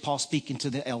see, here's Paul speaking to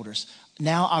the elders.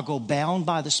 Now I go bound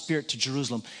by the Spirit to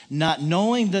Jerusalem, not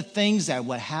knowing the things that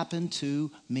would happen to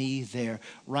me there.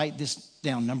 Write this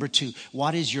down. Number 2,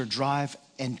 what is your drive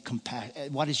and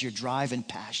what is your drive and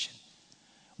passion?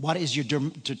 What is your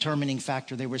determining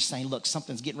factor? They were saying, look,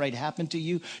 something's getting ready to happen to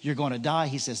you. You're going to die.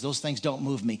 He says, those things don't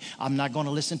move me. I'm not going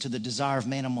to listen to the desire of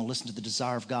man. I'm going to listen to the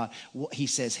desire of God. He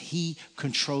says, he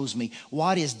controls me.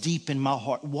 What is deep in my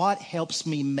heart? What helps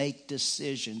me make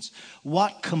decisions?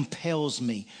 What compels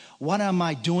me? What am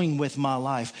I doing with my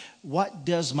life? What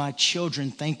does my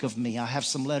children think of me? I have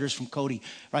some letters from Cody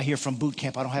right here from boot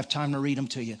camp. I don't have time to read them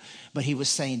to you. But he was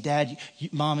saying, Dad,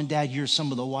 Mom and Dad, you're some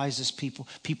of the wisest people.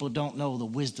 People don't know the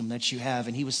wisdom that you have.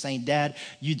 And he was saying, Dad,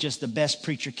 you're just the best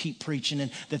preacher. Keep preaching. And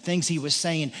the things he was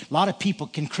saying, a lot of people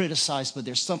can criticize, but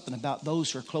there's something about those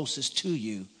who are closest to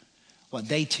you. What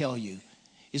they tell you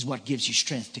is what gives you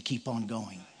strength to keep on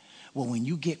going. Well, when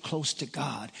you get close to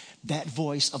God, that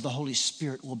voice of the Holy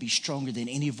Spirit will be stronger than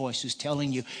any voice who's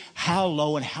telling you how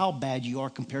low and how bad you are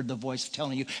compared to the voice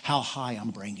telling you how high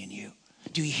I'm bringing you.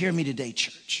 Do you hear me today,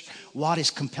 church? What is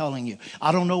compelling you?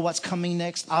 I don't know what's coming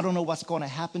next. I don't know what's going to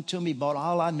happen to me, but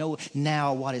all I know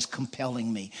now what is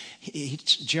compelling me.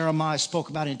 Jeremiah spoke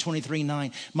about it in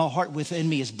 23:9. My heart within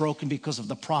me is broken because of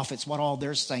the prophets, what all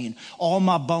they're saying. All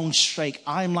my bones shake.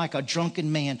 I am like a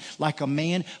drunken man, like a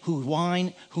man whom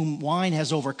wine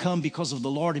has overcome because of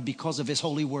the Lord and because of his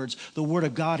holy words. The word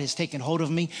of God has taken hold of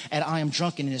me, and I am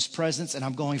drunken in his presence, and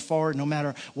I'm going forward. No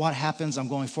matter what happens, I'm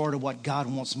going forward to what God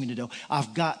wants me to do.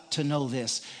 I've got to know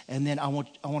this. And then I want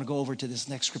to go over to this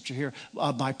next scripture here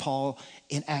by Paul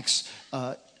in Acts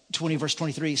 20, verse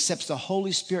 23. Except the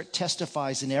Holy Spirit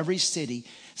testifies in every city,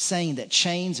 saying that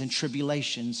chains and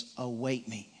tribulations await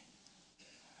me.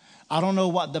 I don't know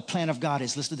what the plan of God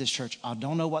is. Listen to this, church. I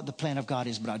don't know what the plan of God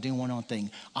is, but I do one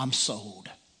thing. I'm sold.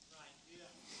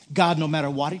 God, no matter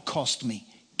what it cost me,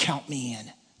 count me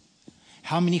in.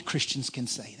 How many Christians can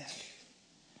say that?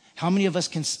 How many of us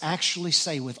can actually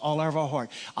say with all of our heart,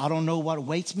 I don't know what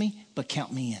awaits me, but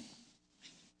count me in.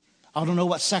 I don't know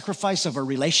what sacrifice of a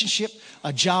relationship,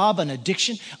 a job, an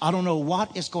addiction. I don't know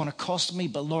what it's going to cost me,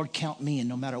 but Lord, count me in.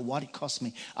 No matter what it costs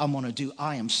me, I'm going to do.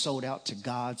 I am sold out to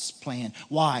God's plan.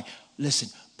 Why? Listen,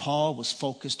 Paul was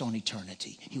focused on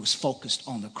eternity. He was focused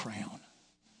on the crown.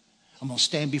 I'm going to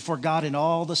stand before God and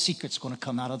all the secrets are going to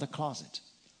come out of the closet.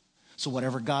 So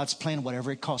whatever God's plan,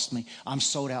 whatever it costs me, I'm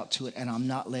sold out to it and I'm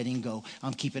not letting go.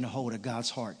 I'm keeping a hold of God's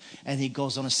heart. And he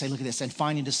goes on to say, look at this. And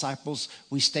finding disciples,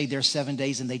 we stayed there 7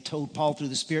 days and they told Paul through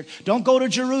the Spirit, don't go to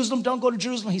Jerusalem, don't go to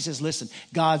Jerusalem. He says, listen,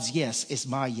 God's yes is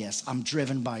my yes. I'm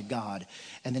driven by God.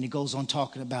 And then he goes on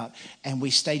talking about, and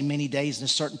we stayed many days and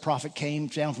a certain prophet came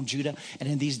down from Judah. And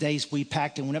in these days we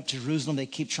packed and went up to Jerusalem. They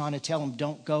keep trying to tell him,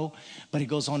 don't go. But he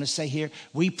goes on to say here,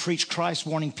 we preach Christ,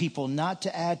 warning people not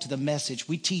to add to the message.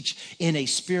 We teach in a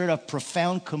spirit of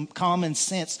profound common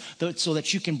sense so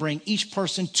that you can bring each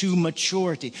person to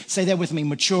maturity. Say that with me,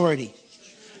 maturity.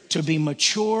 To be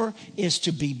mature is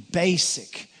to be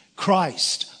basic.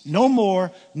 Christ, no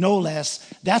more, no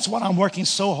less. That's what I'm working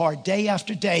so hard day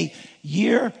after day,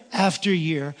 year after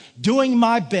year, doing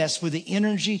my best with the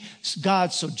energy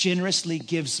God so generously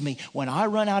gives me. When I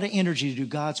run out of energy to do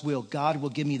God's will, God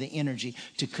will give me the energy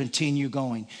to continue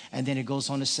going. And then it goes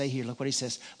on to say here, look what he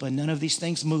says, but none of these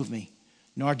things move me,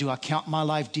 nor do I count my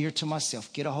life dear to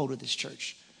myself. Get a hold of this,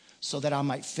 church. so that I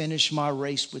might finish my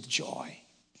race with joy.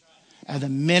 And the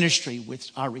ministry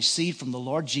which I received from the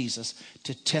Lord Jesus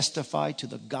to testify to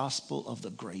the gospel of the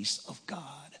grace of God.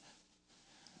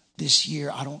 This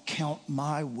year, I don't count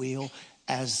my will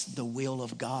as the will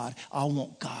of God. I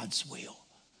want God's will.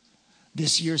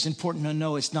 This year is important to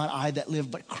know it's not I that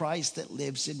live, but Christ that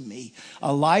lives in me.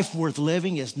 A life worth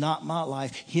living is not my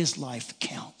life. His life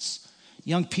counts.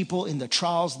 Young people, in the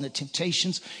trials and the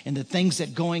temptations and the things that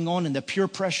are going on and the peer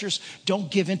pressures,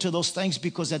 don't give into those things,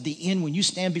 because at the end, when you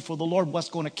stand before the Lord, what's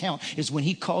going to count is when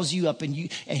he calls you up and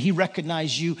he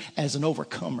recognizes you as an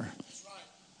overcomer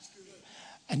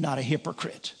and not a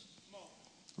hypocrite.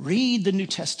 Read the New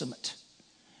Testament.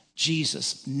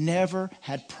 Jesus never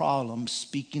had problems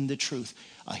speaking the truth.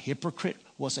 A hypocrite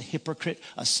was a hypocrite.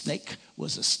 A snake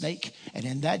was a snake. And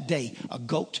in that day, a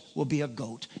goat will be a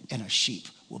goat and a sheep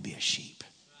will be a sheep.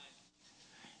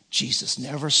 Jesus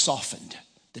never softened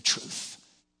the truth.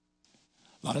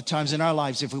 A lot of times in our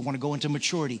lives, if we want to go into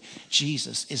maturity,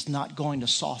 Jesus is not going to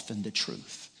soften the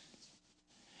truth.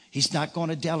 He's not going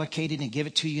to delicate it and give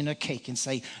it to you in a cake and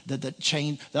say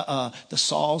the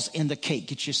saw's in the cake.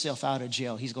 Get yourself out of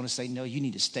jail. He's going to say, no, you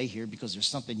need to stay here because there's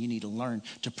something you need to learn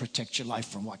to protect your life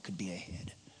from what could be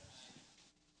ahead.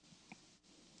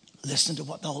 Listen to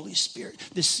what the Holy Spirit,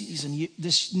 this season,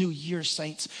 this new year,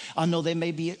 saints. I know there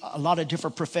may be a lot of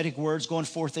different prophetic words going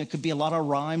forth. There could be a lot of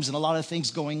rhymes and a lot of things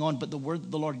going on. But the word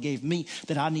that the Lord gave me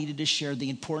that I needed to share,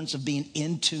 the importance of being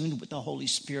in tune with the Holy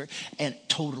Spirit and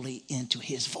totally into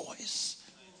his voice.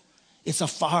 It's a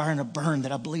fire and a burn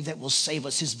that I believe that will save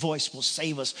us. His voice will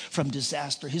save us from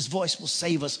disaster. His voice will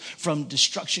save us from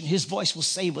destruction. His voice will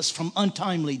save us from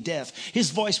untimely death. His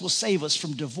voice will save us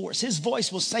from divorce. His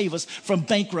voice will save us from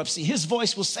bankruptcy. His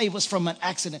voice will save us from an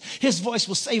accident. His voice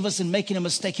will save us in making a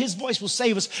mistake. His voice will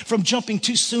save us from jumping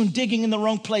too soon, digging in the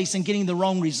wrong place and getting the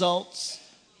wrong results.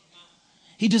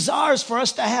 He desires for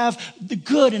us to have the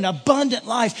good and abundant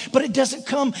life, but it doesn't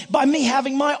come by me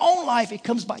having my own life. It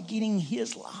comes by getting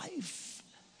his life.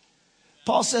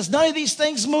 Paul says, none of these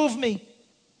things move me.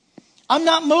 I'm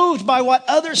not moved by what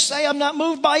others say. I'm not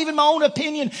moved by even my own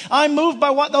opinion. I'm moved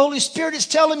by what the Holy Spirit is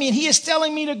telling me, and he is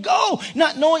telling me to go,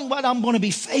 not knowing what I'm going to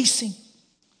be facing.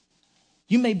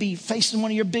 You may be facing one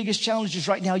of your biggest challenges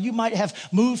right now. You might have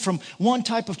moved from one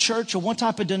type of church or one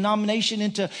type of denomination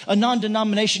into a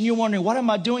non-denomination. You're wondering, what am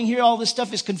I doing here? All this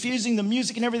stuff is confusing, the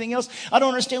music and everything else. I don't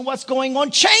understand what's going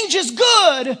on. Change is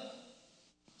good.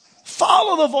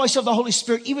 Follow the voice of the Holy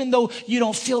Spirit, even though you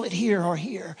don't feel it here or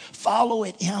here. Follow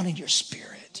it down in your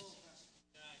spirit.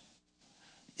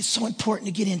 It's so important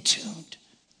to get in tuned.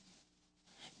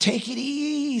 Take it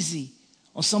easy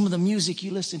on some of the music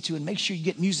you listen to, and make sure you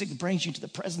get music that brings you to the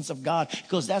presence of God,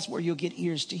 because that's where you'll get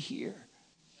ears to hear.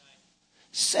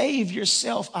 Save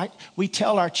yourself. We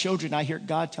tell our children, I hear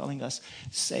God telling us,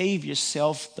 save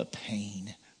yourself the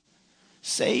pain.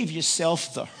 Save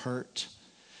yourself the hurt.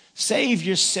 Save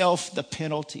yourself the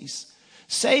penalties.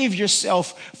 Save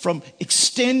yourself from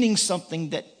extending something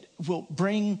that will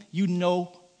bring you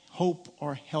no hope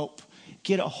or help.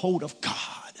 Get a hold of God.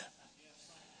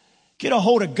 Get a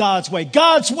hold of God's way.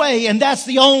 God's way, and that's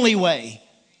the only way.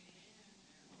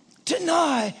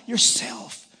 Deny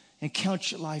yourself and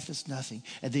count your life as nothing.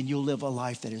 And then you'll live a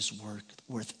life that is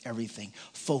worth everything.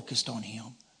 Focused on him.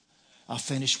 I'll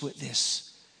finish with this.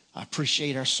 I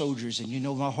appreciate our soldiers, and you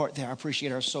know my heart there. I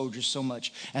appreciate our soldiers so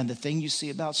much. And the thing you see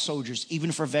about soldiers,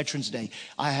 even for Veterans Day,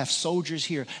 I have soldiers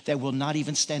here that will not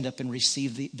even stand up and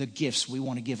receive the gifts we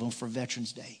want to give them for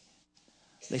Veterans Day.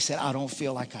 They said, I don't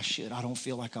feel like I should. I don't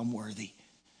feel like I'm worthy.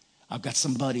 I've got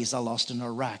some buddies I lost in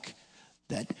Iraq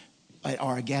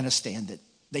or Afghanistan that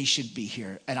they should be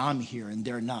here. And I'm here and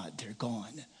they're not. They're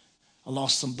gone. I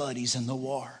lost some buddies in the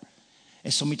war.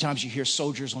 And so many times you hear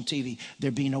soldiers on TV,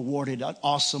 they're being awarded an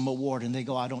awesome award. And they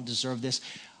go, I don't deserve this.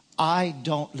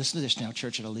 Listen to this now,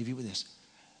 church, and I'll leave you with this.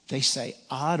 They say,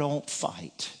 I don't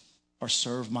fight or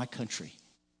serve my country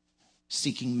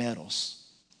seeking medals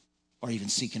or even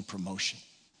seeking promotion.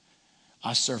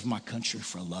 I serve my country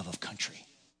for a love of country.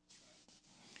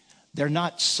 They're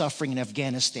not suffering in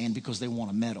Afghanistan because they want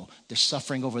a medal. They're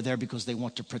suffering over there because they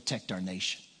want to protect our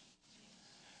nation.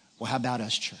 Well, how about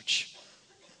us, church?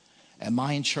 Am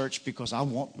I in church because I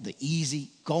want the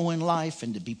easy going life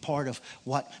and to be part of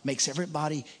what makes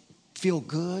everybody feel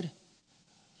good?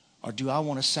 Or do I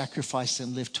want to sacrifice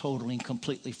and live totally and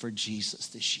completely for Jesus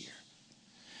this year?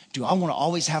 Do I want to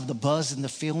always have the buzz and the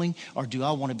feeling, or do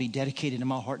I want to be dedicated in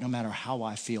my heart no matter how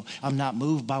I feel? I'm not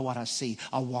moved by what I see.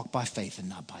 I walk by faith and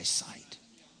not by sight.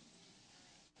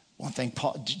 One thing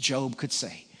Job could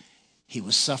say, He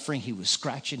was suffering, he was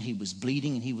scratching, he was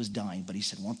bleeding, and he was dying. But he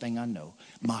said, one thing I know,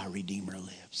 my Redeemer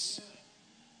lives.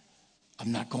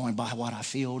 I'm not going by what I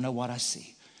feel, nor what I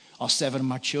see. All 7 of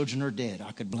my children are dead.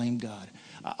 I could blame God.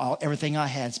 Everything I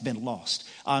had's been lost.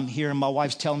 I'm here and my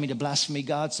wife's telling me to blaspheme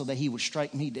God so that he would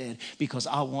strike me dead because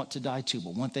I want to die too.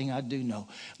 But one thing I do know,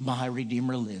 my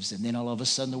Redeemer lives. And then all of a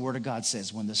sudden the word of God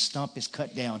says when the stump is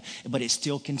cut down, but it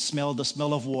still can smell the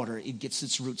smell of water, it gets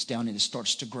its roots down and it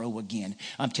starts to grow again.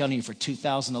 I'm telling you, for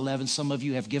 2011, some of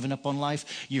you have given up on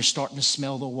life. You're starting to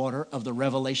smell the water of the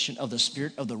revelation of the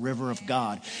Spirit of the river of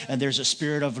God. And there's a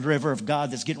spirit of the river of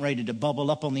God that's getting ready to bubble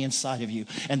up on the inside of you.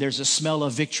 And there's a smell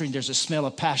of victory, and there's a smell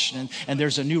of passion, and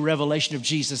there's a new revelation of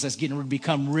Jesus that's getting to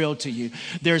become real to you.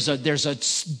 There's a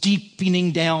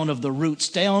deepening down of the roots,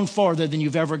 down farther than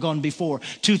you've ever gone before.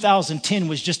 2010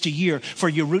 was just a year for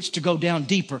your roots to go down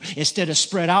deeper. Instead of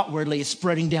spread outwardly, it's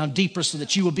spreading down deeper so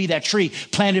that you will be that tree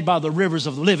planted by the rivers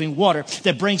of living water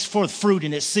that brings forth fruit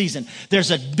in its season.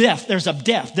 There's a death.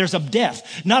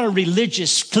 Not a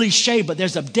religious cliche, but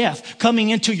there's a death coming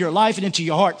into your life and into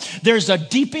your heart. There's a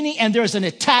deepening and there's an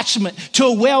attachment to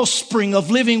a wellspring of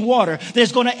living water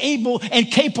that's going to enable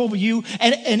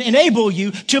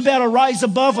you to be able to rise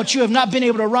above what you have not been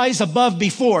able to rise above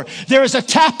before. There is a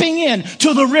tapping in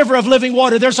to the river of living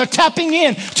water. There's a tapping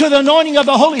in to the anointing of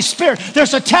the Holy Spirit.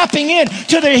 There's a tapping in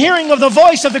to the hearing of the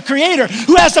voice of the Creator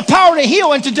who has the power to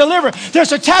heal and to deliver.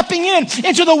 There's a tapping in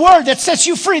into the word that sets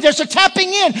you free. There's a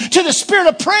tapping in to the spirit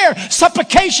of prayer,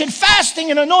 supplication, fasting,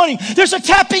 and anointing. There's a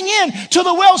tapping in to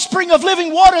the wellspring of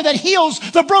living water that heals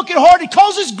the brokenhearted,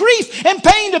 causes grief and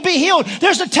pain to be healed.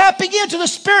 There's a tapping into the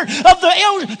spirit of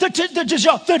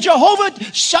the Jehovah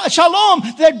Shalom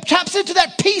that taps into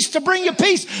that peace to bring you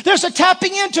peace. There's a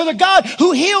tapping into the God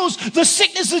who heals the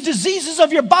sickness and diseases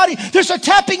of your body. There's a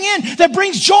tapping in that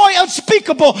brings joy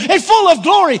unspeakable and full of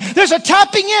glory. There's a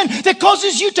tapping in that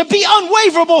causes you to be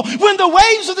unwaverable when the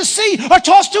waves of the sea are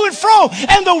tossed to and fro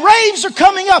and the waves are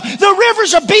coming up. The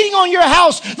rivers are beating on your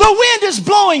house. The wind is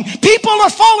blowing. People are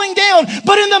falling down.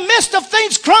 But in the midst of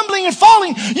things crumbling and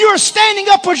falling, you are standing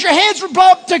up with your hands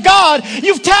up to God.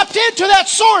 You've tapped into that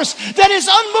source that is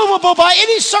unmovable by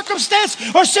any circumstance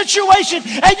or situation.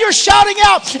 And you're shouting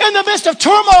out in the midst of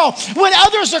turmoil when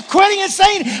others are quitting and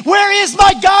saying, where is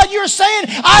my God? You're saying,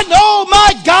 I know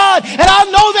my God, and I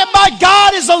know that my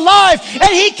God is alive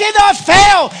and he cannot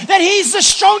fail, that he's the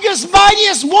strongest,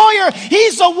 mightiest warrior.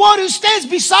 He's the one who stands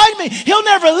beside me. He'll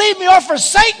never leave me or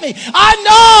forsake me. I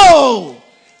know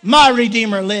my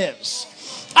Redeemer lives.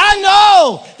 I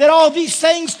know that all these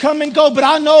things come and go, but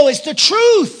I know it's the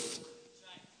truth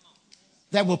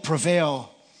that will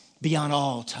prevail beyond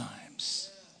all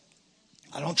times.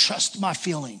 I don't trust my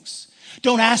feelings.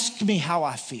 Don't ask me how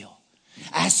I feel.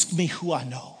 Ask me who I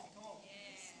know.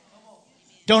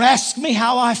 Don't ask me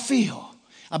how I feel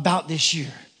about this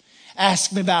year.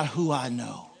 Ask me about who I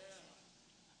know.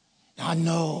 I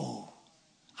know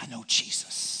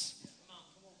Jesus.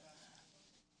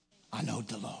 I know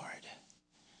the Lord.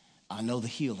 I know the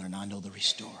healer and I know the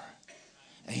restorer.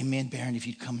 Amen, Baron, if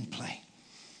you'd come and play.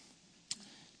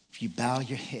 If you bow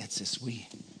your heads as we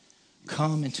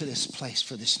come into this place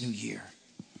for this new year.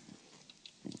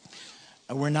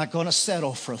 And we're not going to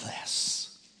settle for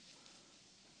less.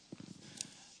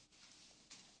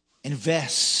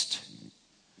 Invest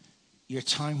your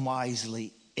time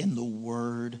wisely in the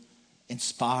Word,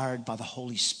 inspired by the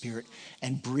Holy Spirit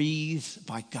and breathed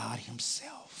by God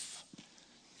Himself.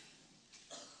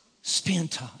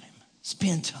 Spend time.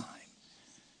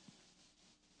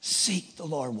 Seek the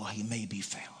Lord while He may be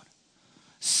found.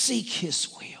 Seek His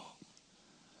will.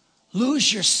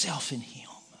 Lose yourself in Him.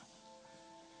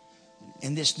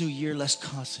 In this new year, let's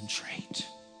concentrate.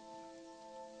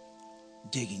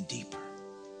 Digging deeper.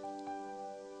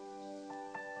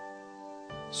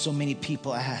 So many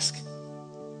people ask,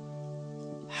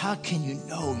 how can you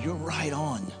know you're right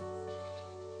on?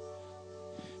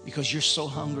 Because you're so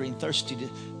hungry and thirsty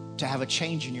to have a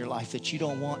change in your life that you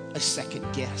don't want a second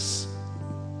guess.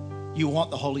 You want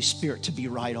the Holy Spirit to be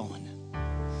right on.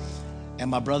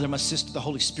 And my brother, my sister, the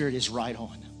Holy Spirit is right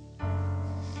on.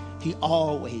 He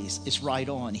always is right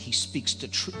on. He speaks the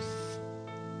truth.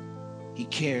 He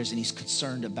cares and He's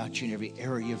concerned about you in every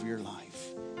area of your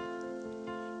life.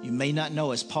 You may not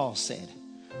know, as Paul said,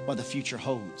 what the future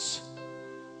holds.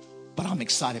 But I'm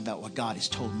excited about what God has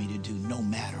told me to do no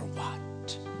matter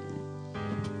what.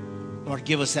 Lord,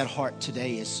 give us that heart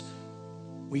today as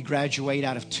we graduate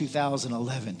out of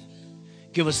 2011.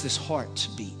 Give us this heart to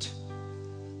beat.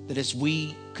 That as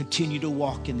we continue to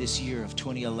walk in this year of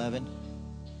 2011,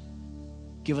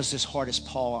 give us this heart as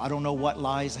Paul. I don't know what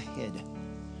lies ahead,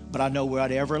 but I know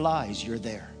wherever lies, you're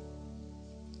there.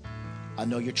 I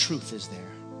know your truth is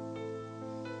there.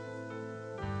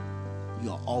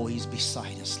 You'll always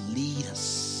beside us. Lead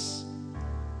us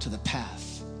to the path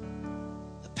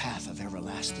of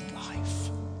everlasting life.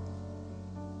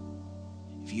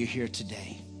 If you're here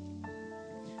today,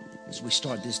 as we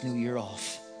start this new year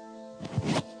off,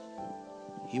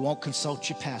 He won't consult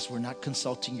your past. We're not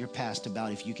consulting your past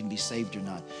about if you can be saved or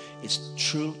not. It's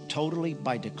true, totally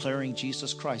by declaring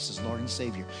Jesus Christ as Lord and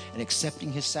Savior and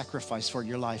accepting His sacrifice for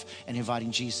your life and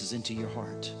inviting Jesus into your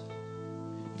heart.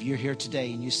 If you're here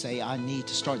today and you say, I need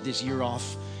to start this year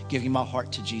off giving my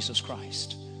heart to Jesus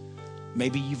Christ.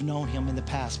 Maybe you've known Him in the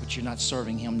past, but you're not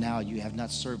serving Him now. You have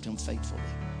not served Him faithfully.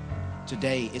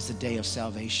 Today is the day of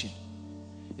salvation.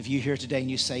 If you're here today and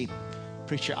you say,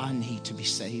 preacher, I need to be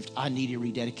saved. I need to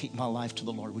rededicate my life to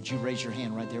the Lord. Would you raise your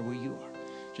hand right there where you are?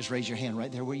 Just raise your hand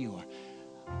right there where you are.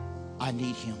 I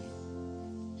need Him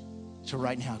to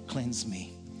right now cleanse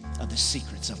me of the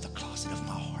secrets of the closet of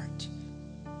my heart.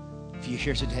 If you're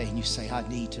here today and you say, I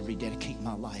need to rededicate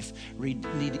my life.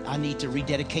 I need to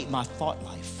rededicate my thought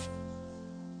life.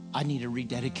 I need to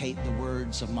rededicate the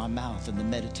words of my mouth and the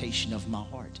meditation of my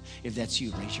heart. If that's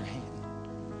you, raise your hand.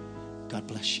 God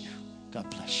bless you. God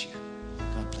bless you.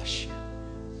 God bless you.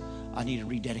 I need to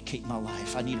rededicate my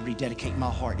life. I need to rededicate my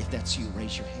heart. If that's you,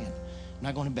 raise your hand. I'm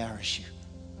not going to embarrass you.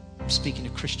 I'm speaking to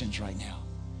Christians right now.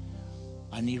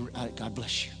 God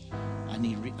bless you.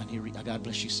 God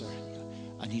bless you, sir.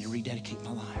 I need to rededicate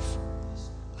my life.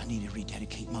 I need to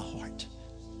rededicate my heart.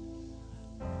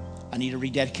 I need to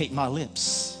rededicate my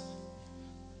lips.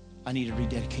 I need to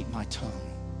rededicate my tongue.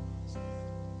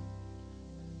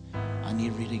 I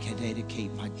need to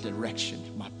rededicate my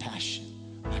direction, my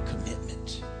passion, my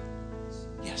commitment.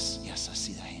 Yes, I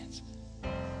see the hands.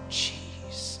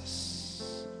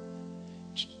 Jesus.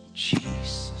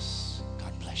 Jesus.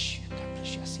 God bless you. God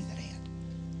bless you. I see that hand.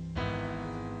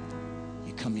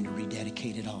 You're coming to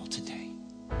rededicate it all today.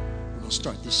 We're going to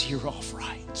start this year off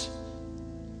right.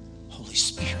 Holy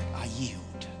Spirit, I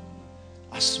yield.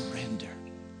 I surrender.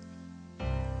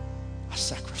 I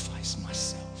sacrifice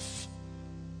myself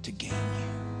to gain you.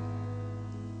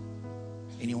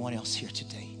 Anyone else here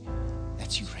today?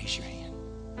 That's you. Raise your hand.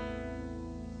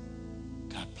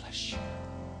 God bless you.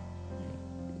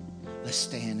 Let's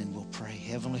stand and we'll pray.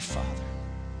 Heavenly Father,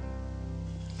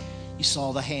 you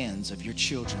saw the hands of your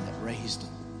children that raised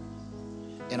them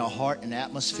in a heart and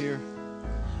atmosphere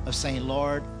of saying,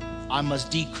 Lord, I must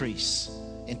decrease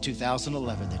in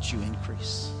 2011 that you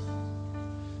increase.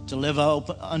 To live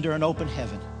under an open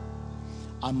heaven,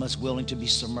 I must willing to be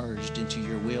submerged into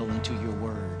your will, into your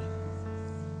word.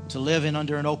 To live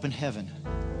under an open heaven,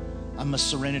 I must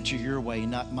surrender to your way,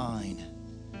 not mine.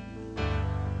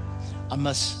 I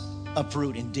must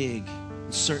uproot and dig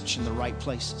and search in the right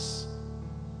places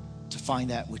to find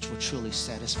that which will truly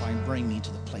satisfy and bring me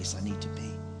to the place I need to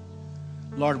be.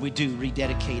 Lord, we do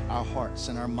rededicate our hearts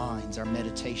and our minds, our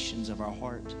meditations of our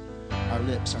heart, our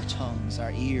lips, our tongues,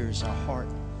 our ears, our heart.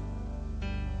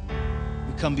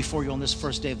 We come before you on this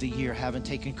first day of the year, having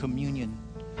taken communion.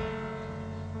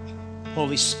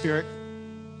 Holy Spirit,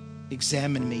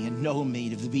 examine me and know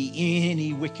me. If there be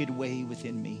any wicked way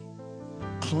within me,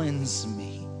 cleanse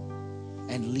me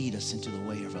and lead us into the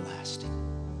way everlasting.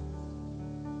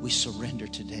 We surrender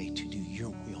today to do your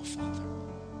will, Father.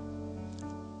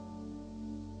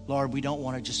 Lord, we don't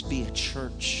want to just be a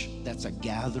church that's a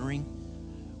gathering.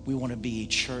 We want to be a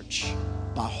church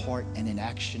by heart and in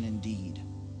action and deed,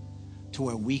 to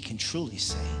where we can truly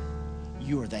say,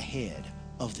 you are the head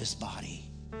of this body.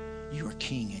 You are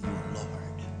King and you are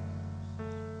Lord.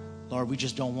 Lord, we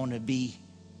just don't want to be,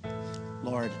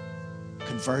 Lord,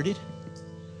 converted.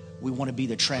 We want to be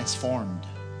the transformed.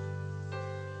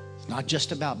 It's not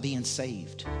just about being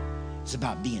saved. It's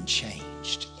about being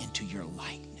changed into your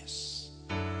likeness.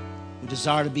 We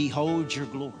desire to behold your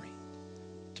glory,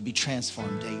 to be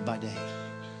transformed day by day.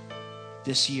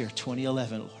 This year,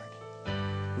 2011, Lord,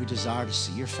 we desire to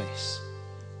see your face,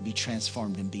 be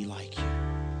transformed and be like you.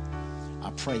 I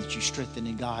pray that you strengthen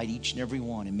and guide each and every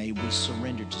one, and may we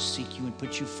surrender to seek you and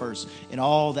put you first in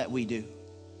all that we do.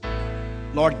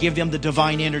 Lord, give them the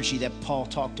divine energy that Paul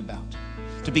talked about,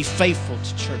 to be faithful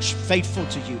to church, faithful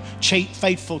to you,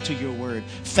 faithful to your word,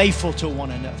 faithful to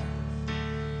one another.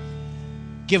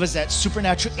 Give us that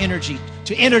supernatural energy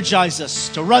to energize us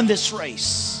to run this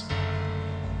race,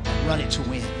 and run it to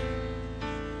win.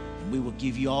 And we will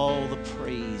give you all the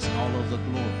praise and all of the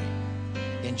glory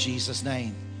in Jesus'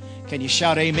 name. Can you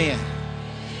shout amen?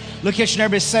 Look at your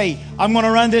neighbor and say, I'm going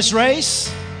to run this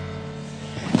race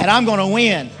and I'm going to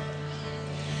win.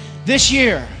 This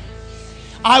year,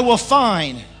 I will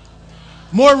find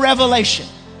more revelation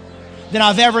than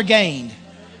I've ever gained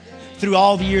through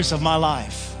all the years of my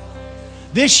life.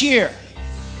 This year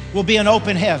will be an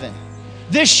open heaven.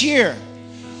 This year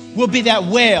will be that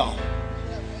well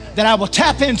that I will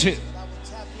tap into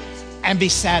and be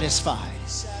satisfied.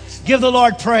 Give the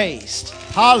Lord praise.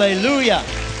 Hallelujah.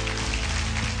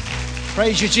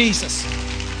 Praise you, Jesus.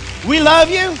 We love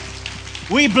you.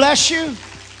 We bless you.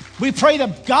 We pray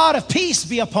the God of peace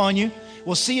be upon you.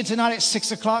 We'll see you tonight at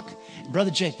 6 o'clock.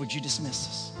 Brother Jake, would you dismiss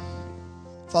us?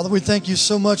 Father, we thank you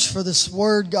so much for this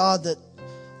word, God, that,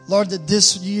 Lord, that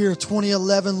this year,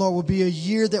 2011, Lord, will be a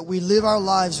year that we live our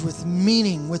lives with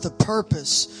meaning, with a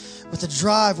purpose, with a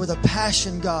drive, with a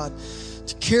passion, God,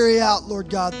 to carry out, Lord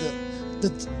God,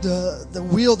 the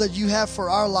will that you have for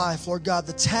our life, Lord God,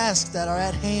 the tasks that are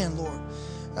at hand, Lord.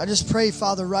 I just pray,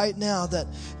 Father, right now that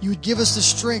you would give us the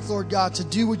strength, Lord God, to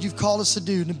do what you've called us to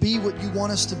do, to be what you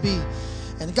want us to be.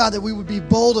 And God, that we would be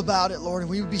bold about it, Lord, and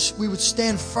we would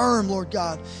stand firm, Lord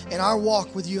God, in our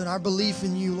walk with you and our belief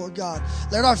in you, Lord God.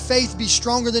 Let our faith be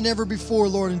stronger than ever before,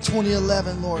 Lord, in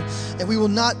 2011, Lord. And we will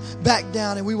not back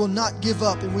down, and we will not give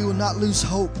up, and we will not lose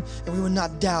hope, and we will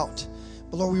not doubt.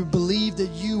 But Lord, we believe that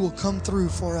you will come through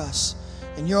for us.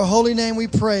 In your holy name we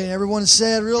pray. And everyone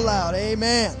said real loud,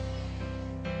 amen.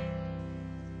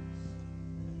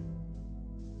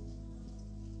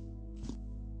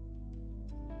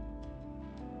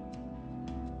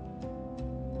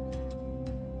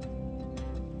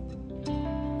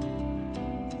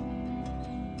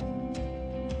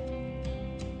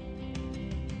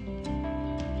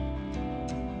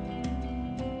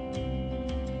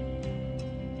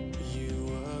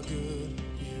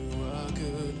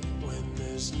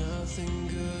 Nothing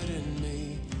good in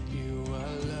me. You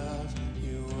are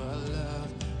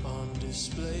love on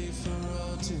display for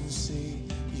all to see.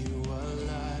 You are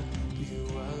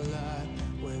light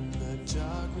when the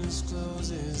darkness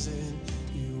closes in.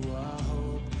 You are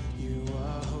hope,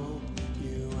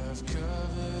 you have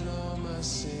covered all my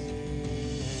sin.